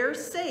for their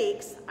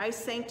sakes, I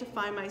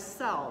sanctify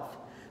myself,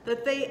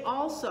 that they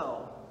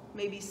also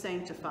may be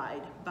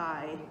sanctified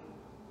by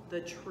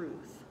the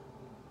truth.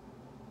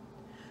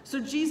 So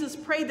Jesus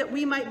prayed that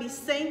we might be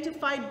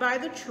sanctified by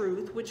the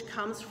truth, which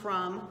comes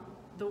from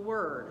the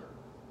word.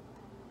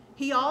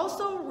 He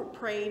also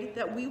prayed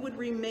that we would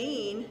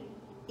remain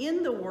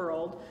in the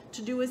world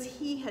to do as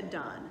he had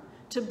done,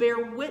 to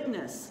bear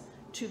witness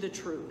to the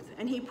truth.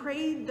 And he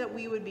prayed that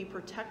we would be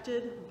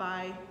protected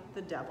by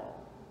the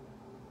devil.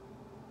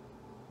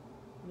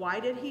 Why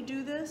did he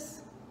do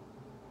this?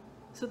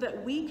 So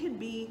that we could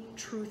be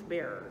truth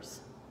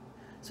bearers,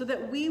 so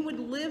that we would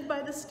live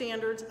by the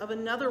standards of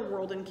another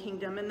world and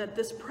kingdom, and that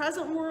this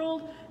present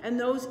world and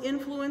those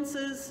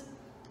influences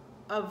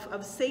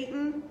of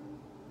Satan,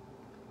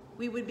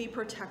 we would be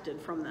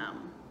protected from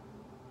them.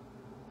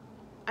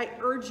 I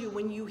urge you,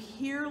 when you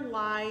hear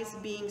lies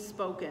being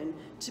spoken,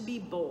 to be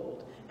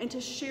bold and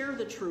to share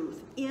the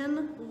truth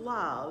in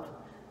love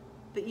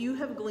that you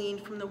have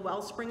gleaned from the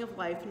wellspring of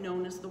life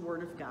known as the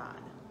Word of God.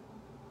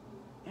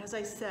 As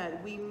I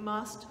said, we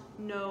must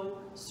know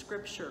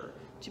Scripture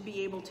to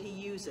be able to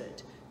use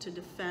it to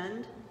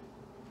defend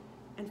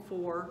and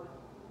for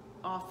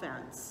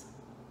offense,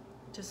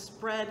 to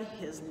spread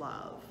his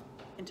love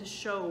and to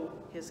show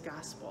his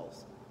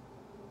gospels.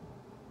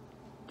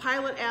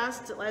 Pilate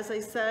asked, as I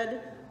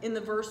said in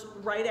the verse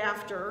right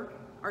after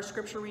our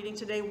scripture reading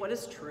today, what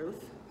is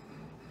truth?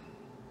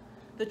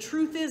 The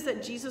truth is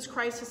that Jesus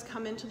Christ has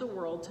come into the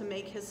world to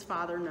make his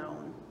Father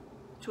known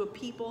to a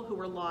people who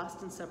were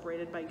lost and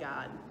separated by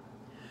God.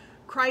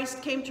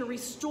 Christ came to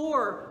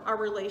restore our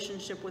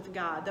relationship with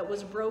God that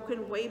was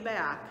broken way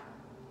back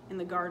in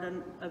the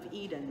Garden of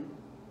Eden,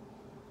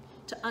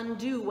 to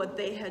undo what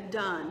they had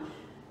done.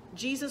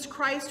 Jesus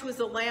Christ was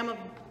the Lamb of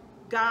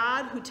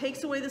God who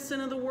takes away the sin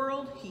of the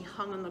world. He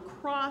hung on the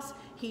cross.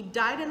 He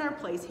died in our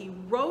place. He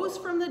rose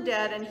from the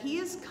dead, and he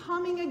is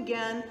coming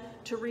again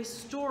to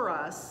restore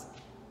us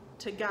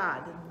to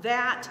God.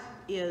 That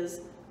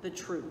is the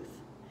truth.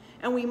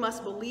 And we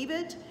must believe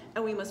it,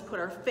 and we must put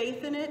our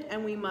faith in it,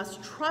 and we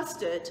must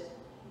trust it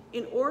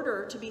in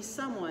order to be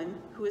someone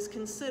who is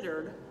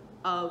considered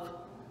of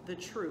the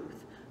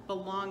truth,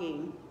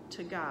 belonging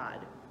to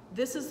God,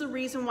 This is the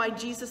reason why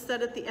Jesus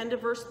said at the end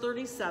of verse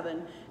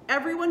 37,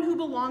 everyone who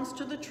belongs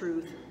to the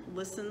truth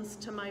listens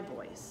to my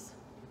voice.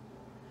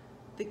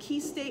 The key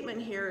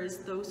statement here is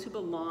those who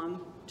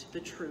belong to the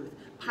truth.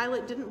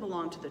 Pilate didn't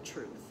belong to the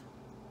truth.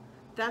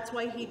 That's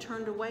why he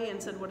turned away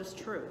and said, what is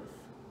truth?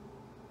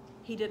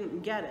 He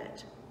didn't get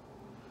it.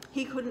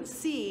 He couldn't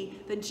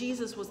see that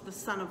Jesus was the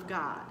Son of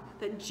God,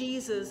 that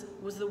Jesus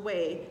was the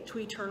way to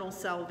eternal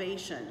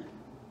salvation.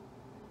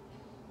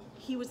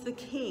 He was the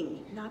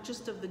King, not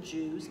just of the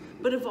Jews,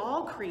 but of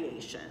all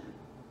creation.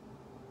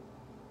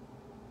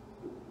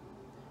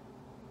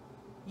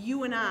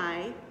 You and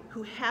I,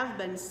 who have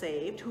been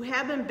saved, who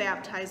have been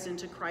baptized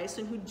into Christ,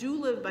 and who do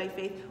live by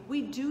faith,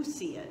 we do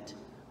see it.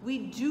 We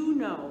do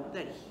know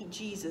that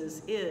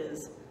Jesus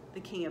is the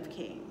King of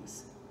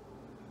Kings.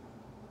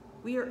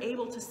 We are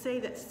able to see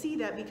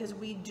that because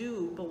we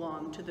do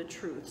belong to the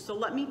truth. So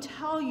let me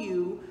tell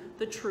you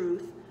the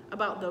truth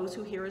about those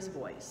who hear his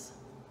voice.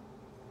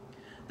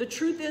 The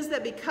truth is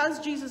that because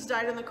Jesus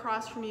died on the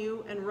cross for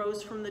you and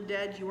rose from the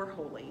dead, you are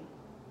holy.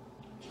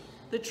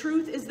 The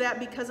truth is that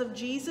because of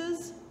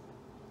Jesus,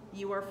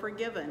 you are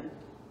forgiven.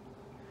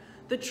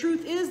 The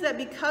truth is that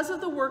because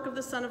of the work of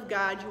the Son of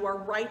God, you are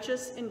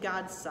righteous in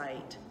God's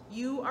sight.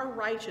 You are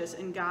righteous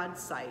in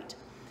God's sight.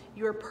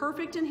 You are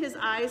perfect in his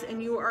eyes,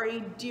 and you are a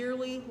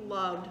dearly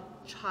loved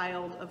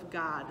child of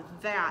God.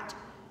 That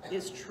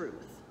is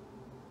truth.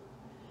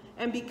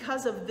 And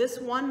because of this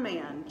one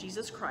man,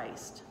 Jesus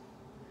Christ,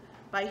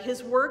 by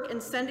his work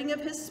and sending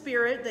of his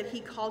Spirit that he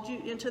called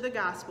you into the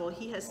gospel,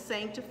 he has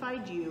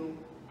sanctified you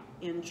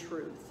in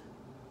truth.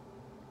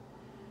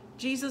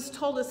 Jesus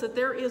told us that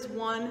there is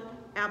one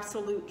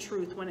absolute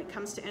truth when it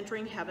comes to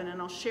entering heaven,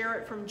 and I'll share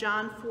it from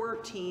John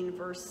 14,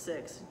 verse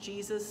 6.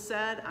 Jesus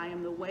said, I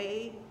am the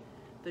way,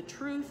 the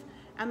truth,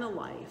 and the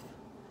life.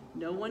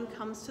 No one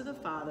comes to the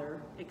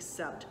Father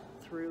except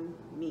through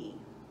me.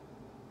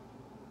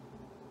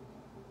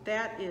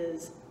 That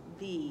is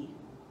the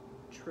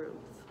truth.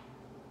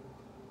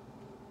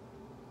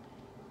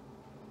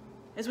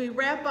 As we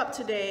wrap up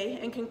today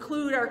and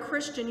conclude our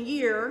Christian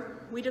year,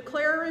 we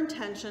declare our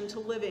intention to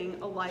living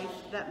a life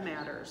that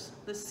matters,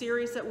 the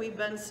series that we've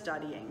been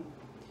studying.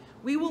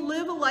 We will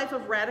live a life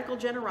of radical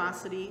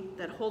generosity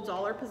that holds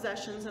all our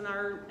possessions and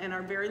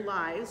our very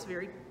lives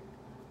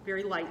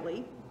very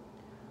lightly.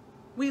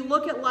 We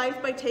look at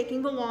life by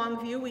taking the long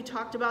view. We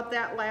talked about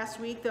that last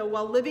week, though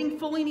while living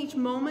fully in each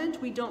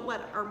moment, we don't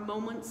let our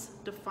moments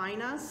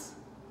define us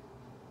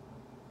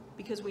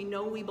because we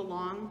know we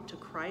belong to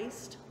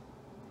Christ.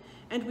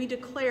 And we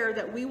declare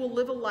that we will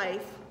live a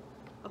life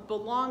of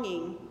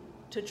belonging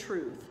to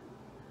truth,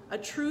 a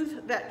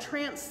truth that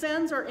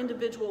transcends our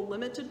individual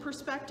limited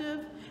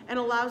perspective and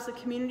allows the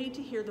community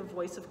to hear the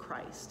voice of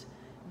Christ,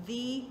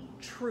 the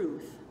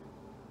truth,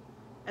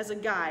 as a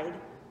guide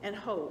and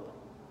hope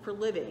for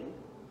living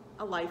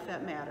a life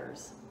that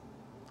matters.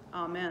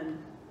 Amen.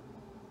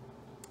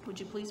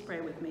 Would you please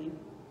pray with me?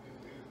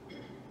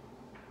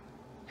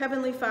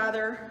 Heavenly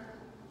Father,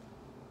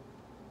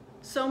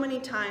 so many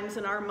times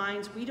in our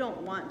minds we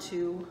don't want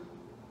to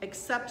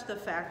accept the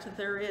fact that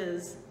there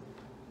is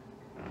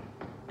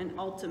an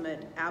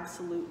ultimate,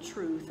 absolute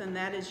truth, and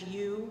that is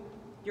you,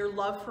 your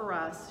love for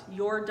us,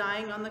 your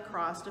dying on the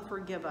cross to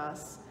forgive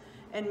us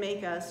and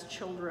make us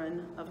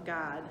children of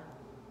God.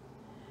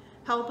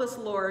 Help us,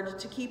 Lord,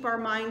 to keep our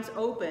minds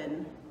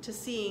open to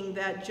seeing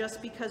that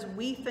just because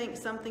we think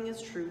something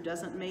is true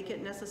doesn't make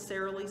it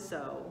necessarily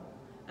so,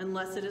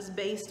 unless it is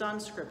based on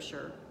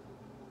Scripture.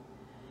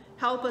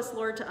 Help us,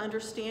 Lord, to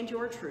understand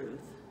your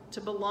truth, to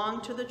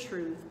belong to the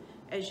truth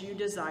as you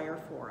desire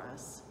for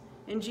us.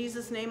 In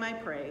Jesus' name I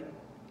pray,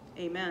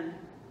 amen.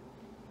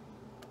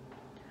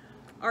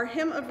 Our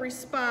hymn of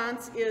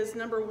response is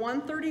number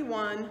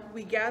 131,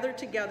 We Gather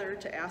Together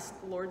to Ask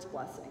the Lord's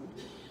Blessing.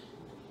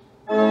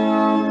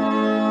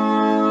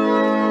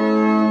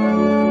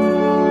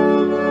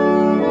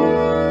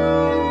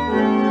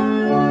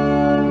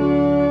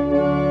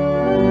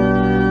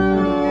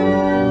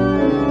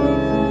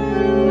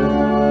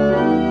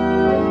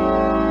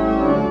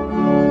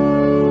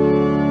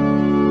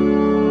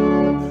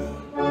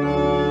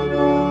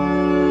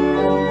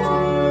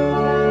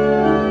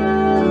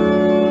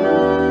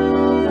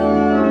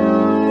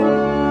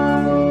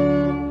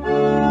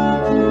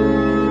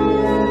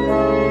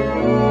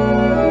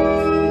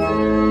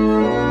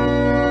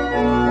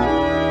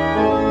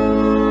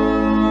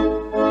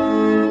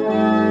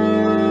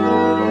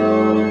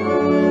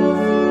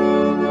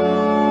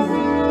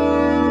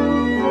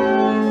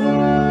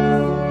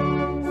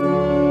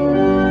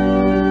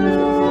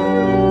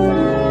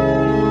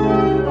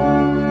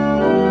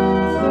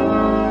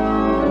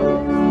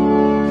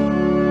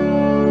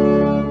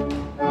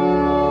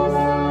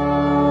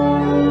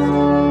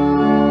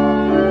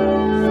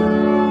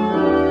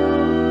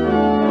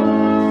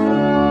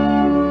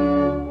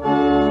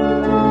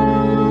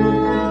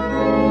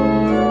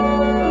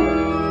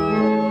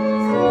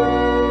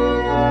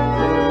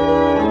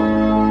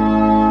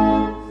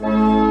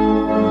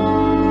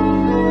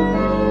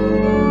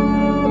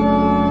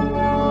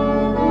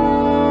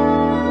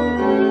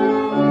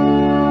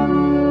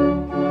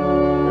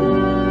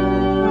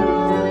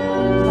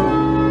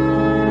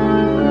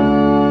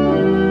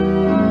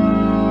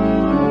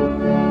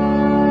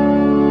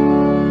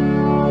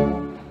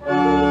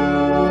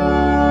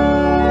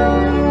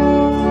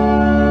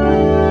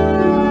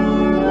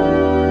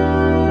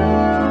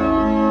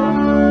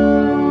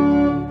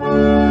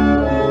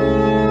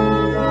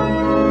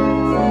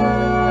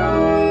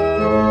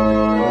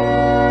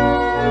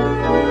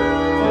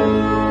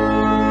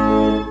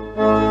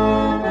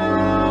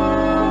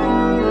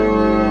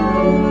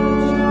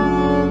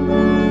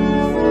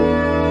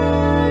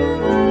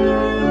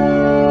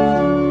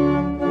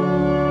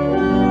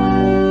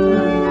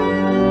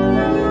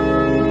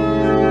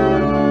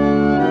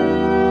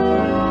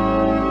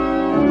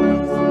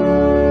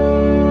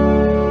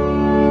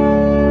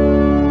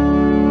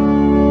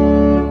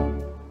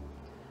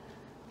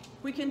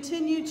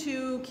 continue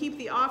to keep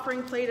the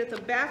offering plate at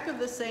the back of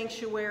the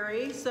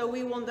sanctuary, so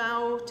we will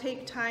now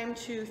take time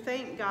to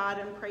thank God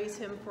and praise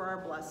him for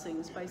our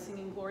blessings by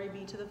singing Glory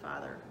Be to the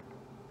Father.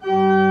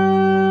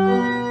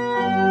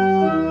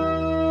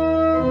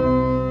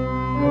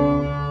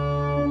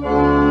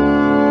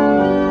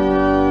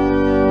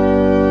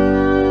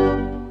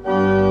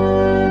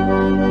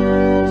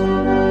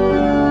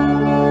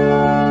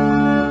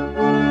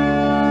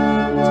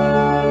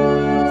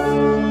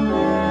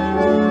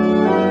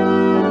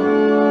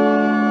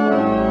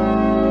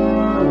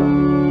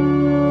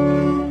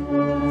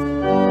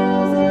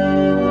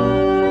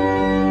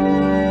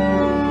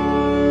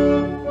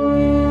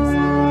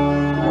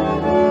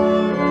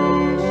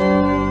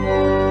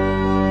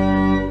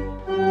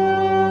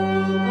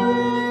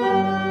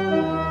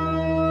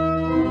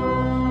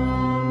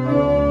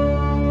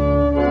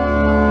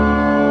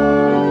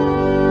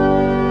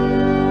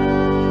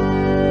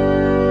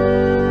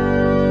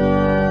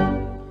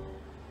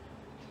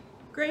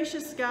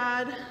 Gracious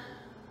God,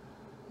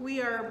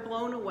 we are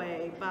blown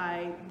away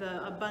by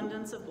the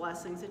abundance of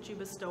blessings that you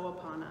bestow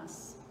upon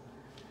us.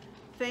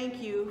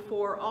 Thank you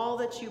for all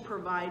that you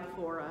provide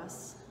for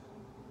us.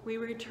 We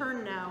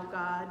return now,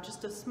 God,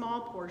 just a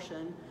small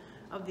portion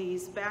of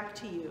these back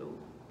to you.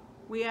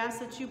 We ask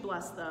that you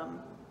bless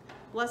them.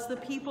 Bless the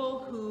people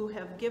who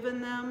have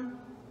given them,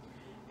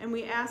 and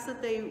we ask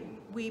that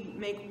we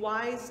make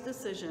wise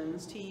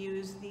decisions to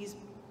use these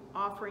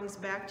offerings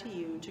back to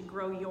you to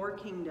grow your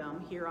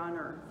kingdom here on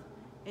earth.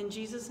 In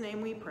Jesus'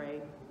 name we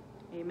pray.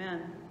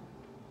 Amen.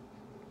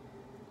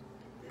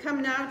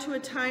 Come now to a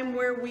time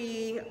where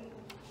we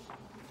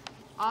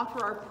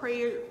offer our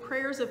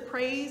prayers of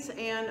praise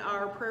and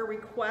our prayer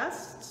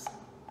requests.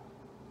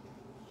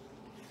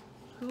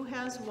 Who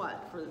has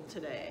what for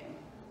today?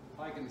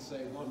 I can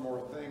say one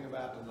more thing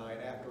about tonight.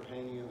 After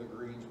hanging of the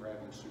greens, we're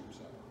having soup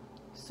supper.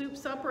 Soup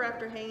supper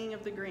after hanging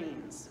of the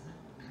greens.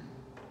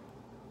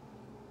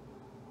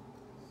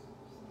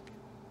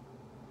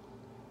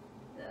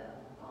 The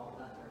Paul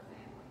Butler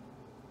family.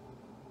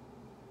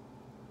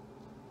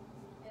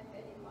 And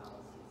Betty Wallace,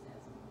 who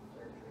has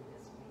surgery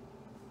this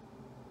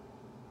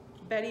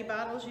week. Betty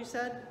Bottles, you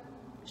said?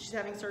 She's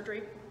having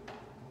surgery?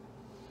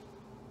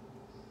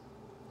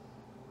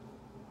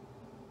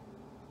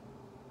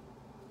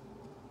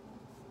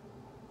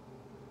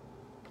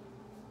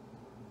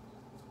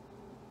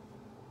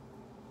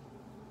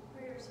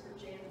 Prayers for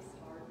Janice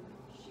Harden.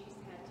 She's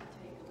had to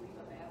take a leave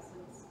of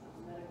absence,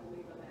 a medical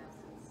leave of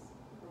absence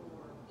from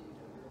work due to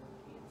her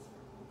cancer.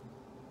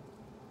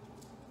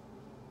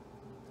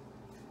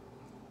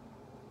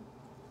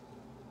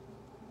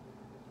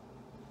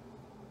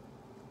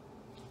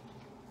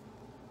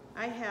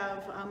 I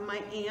have my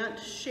aunt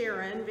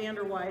Sharon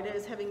Vanderweide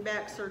is having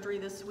back surgery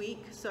this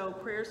week, so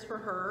prayers for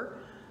her.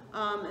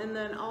 And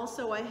then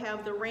also I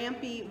have the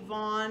Rampy,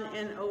 Vaughn,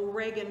 and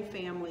O'Regan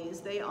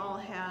families. They all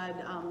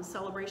had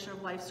celebration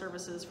of life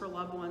services for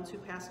loved ones who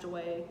passed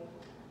away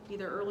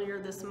either earlier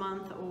this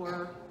month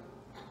or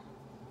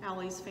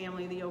Allie's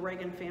family, the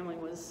O'Regan family,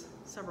 was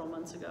several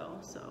months ago.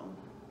 So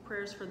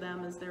prayers for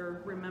them as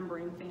they're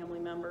remembering family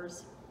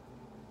members.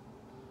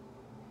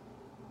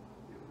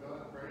 Give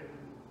God praise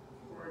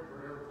and glory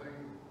for everything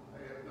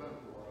they have done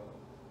for us.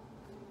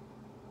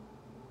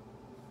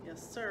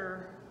 Yes,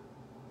 sir.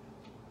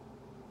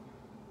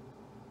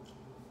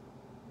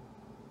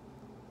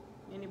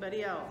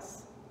 Anybody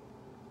else?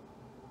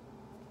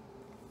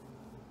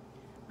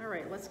 All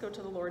right, let's go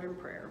to the Lord in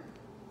prayer.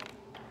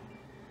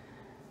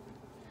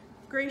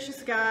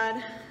 Gracious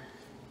God,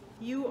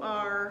 you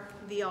are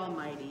the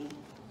Almighty.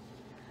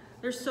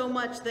 There's so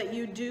much that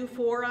you do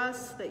for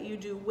us, that you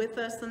do with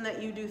us, and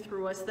that you do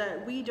through us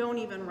that we don't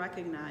even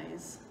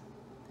recognize.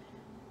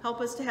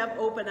 Help us to have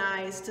open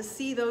eyes to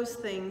see those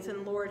things,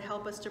 and Lord,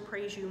 help us to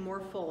praise you more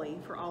fully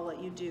for all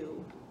that you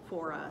do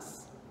for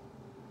us.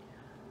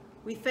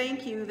 We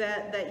thank you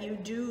that you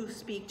do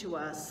speak to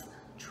us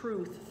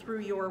truth through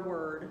your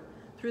word,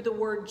 through the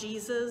word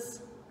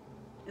Jesus,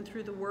 and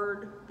through the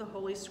word, the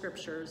Holy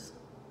Scriptures.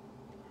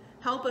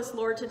 Help us,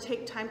 Lord, to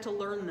take time to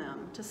learn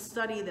them, to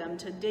study them,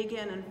 to dig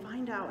in and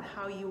find out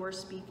how you are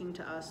speaking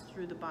to us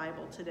through the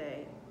Bible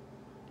today.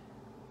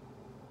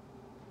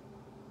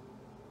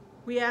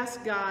 We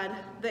ask, God,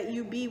 that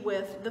you be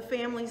with the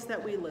families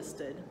that we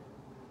listed.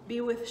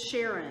 Be with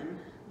Sharon,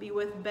 be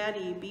with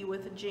Betty, be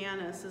with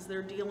Janice as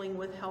they're dealing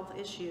with health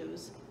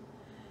issues.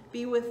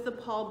 Be with the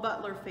Paul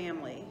Butler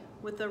family,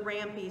 with the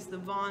Rampies, the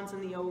Vaughns,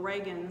 and the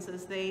O'Regans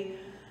as they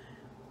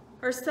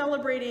are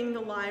celebrating the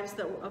lives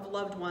of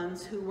loved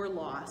ones who were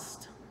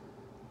lost.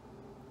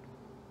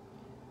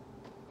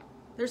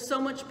 There's so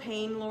much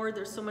pain, Lord.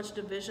 There's so much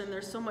division.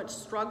 There's so much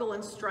struggle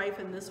and strife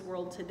in this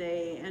world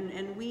today.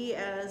 And we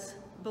as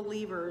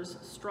believers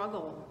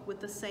struggle with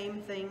the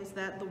same things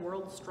that the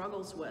world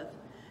struggles with.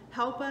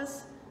 Help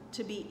us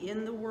to be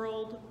in the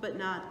world, but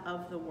not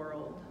of the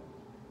world.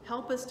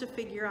 Help us to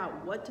figure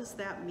out, what does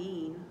that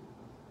mean?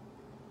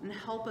 And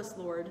help us,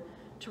 Lord,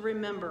 to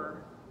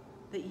remember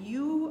that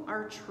you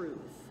are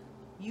truth.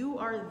 You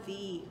are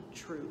the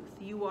truth.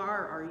 You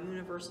are our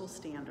universal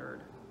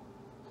standard.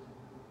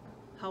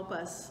 help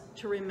us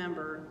to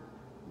remember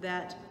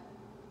that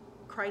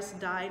Christ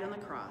died on the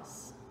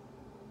cross.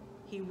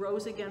 He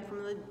rose again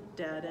from the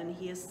dead, and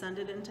he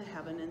ascended into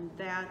heaven, and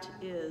that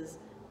is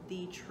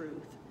the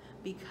truth.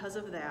 Because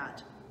of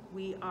that,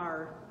 we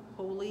are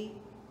holy,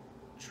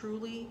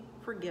 truly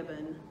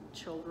forgiven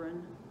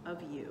children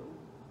of you.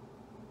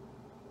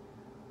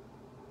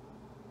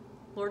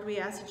 Lord, we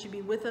ask that you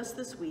be with us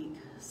this week.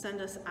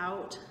 Send us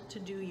out to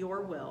do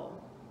your will.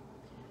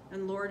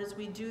 And Lord, as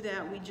we do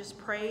that, we just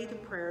pray the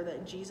prayer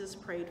that Jesus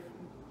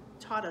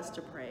taught us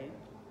to pray.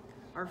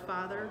 Our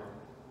Father,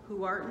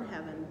 who art in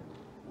heaven,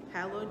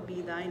 hallowed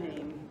be thy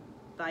name.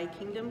 Thy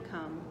kingdom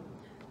come,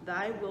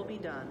 thy will be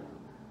done,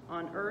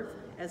 on earth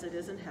as it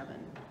is in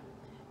heaven.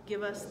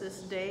 Give us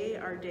this day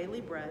our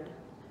daily bread,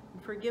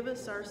 and forgive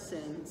us our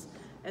sins,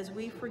 as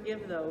we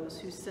forgive those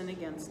who sin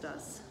against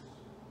us.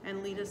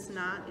 And lead us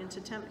not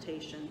into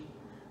temptation,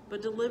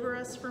 but deliver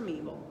us from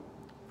evil.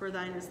 For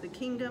thine is the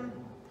kingdom,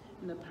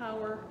 and the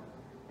power,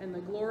 and the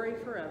glory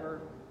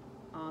forever.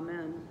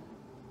 Amen.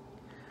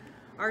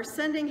 Our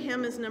sending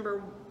hymn is number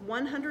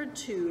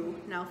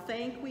 102, Now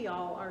Thank We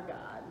All Our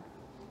God.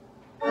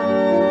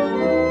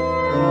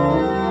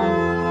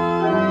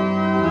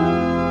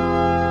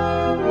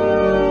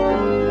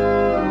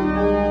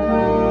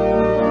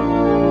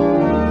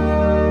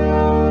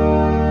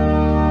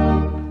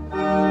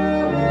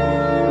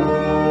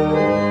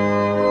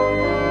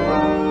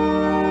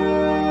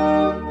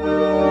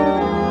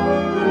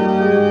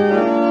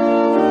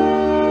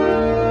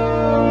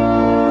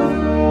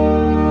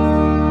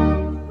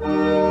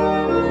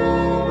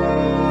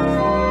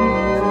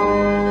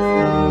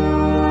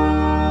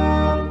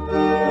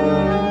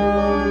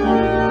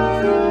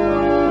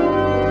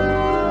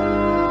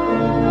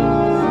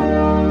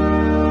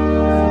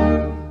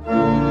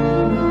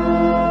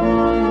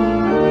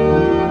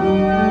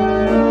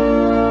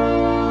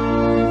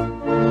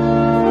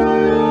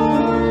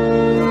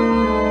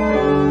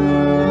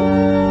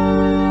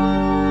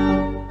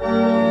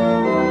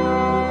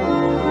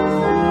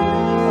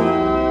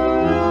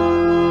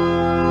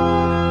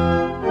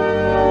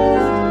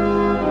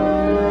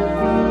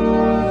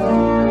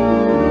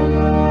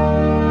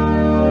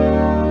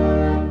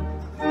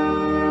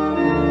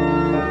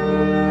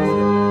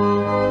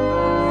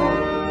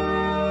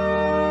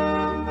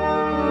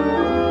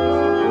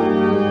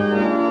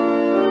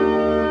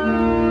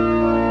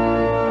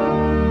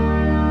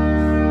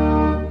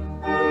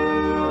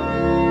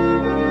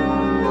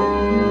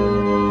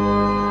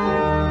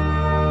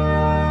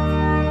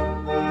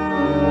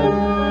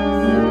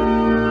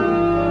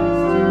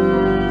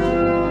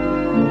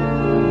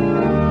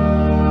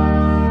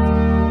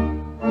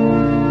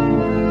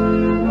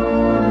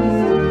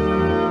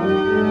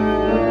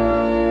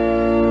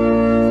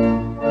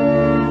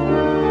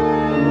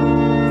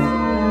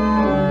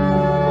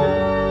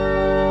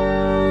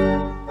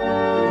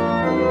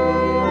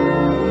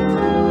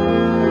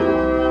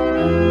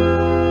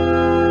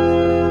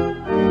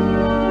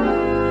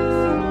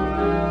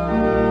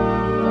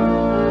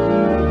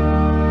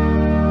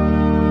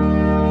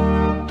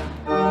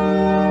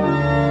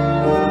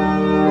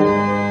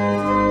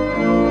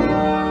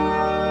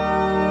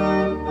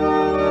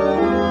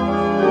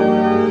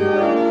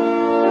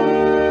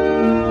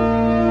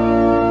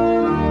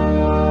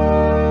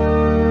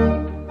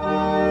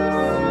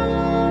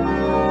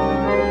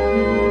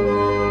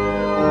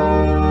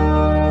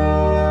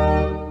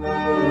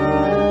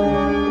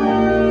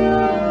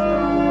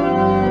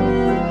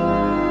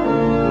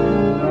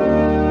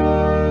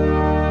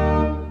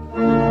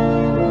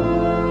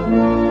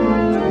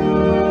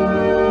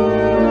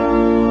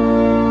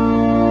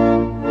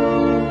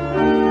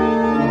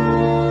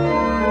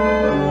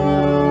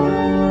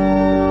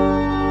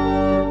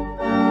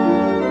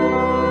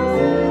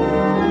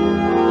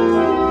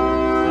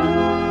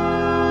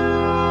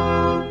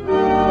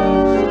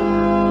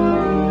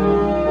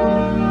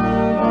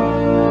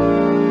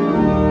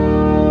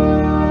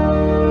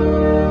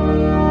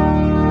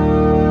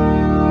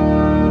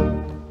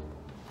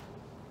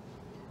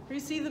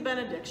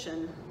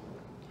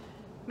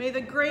 May the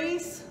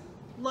grace,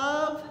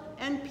 love,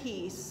 and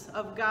peace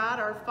of God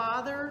our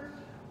Father,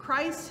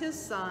 Christ his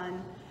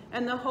Son,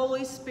 and the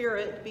Holy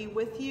Spirit be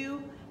with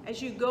you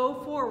as you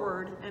go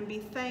forward and be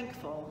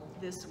thankful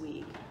this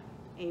week.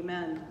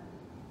 Amen.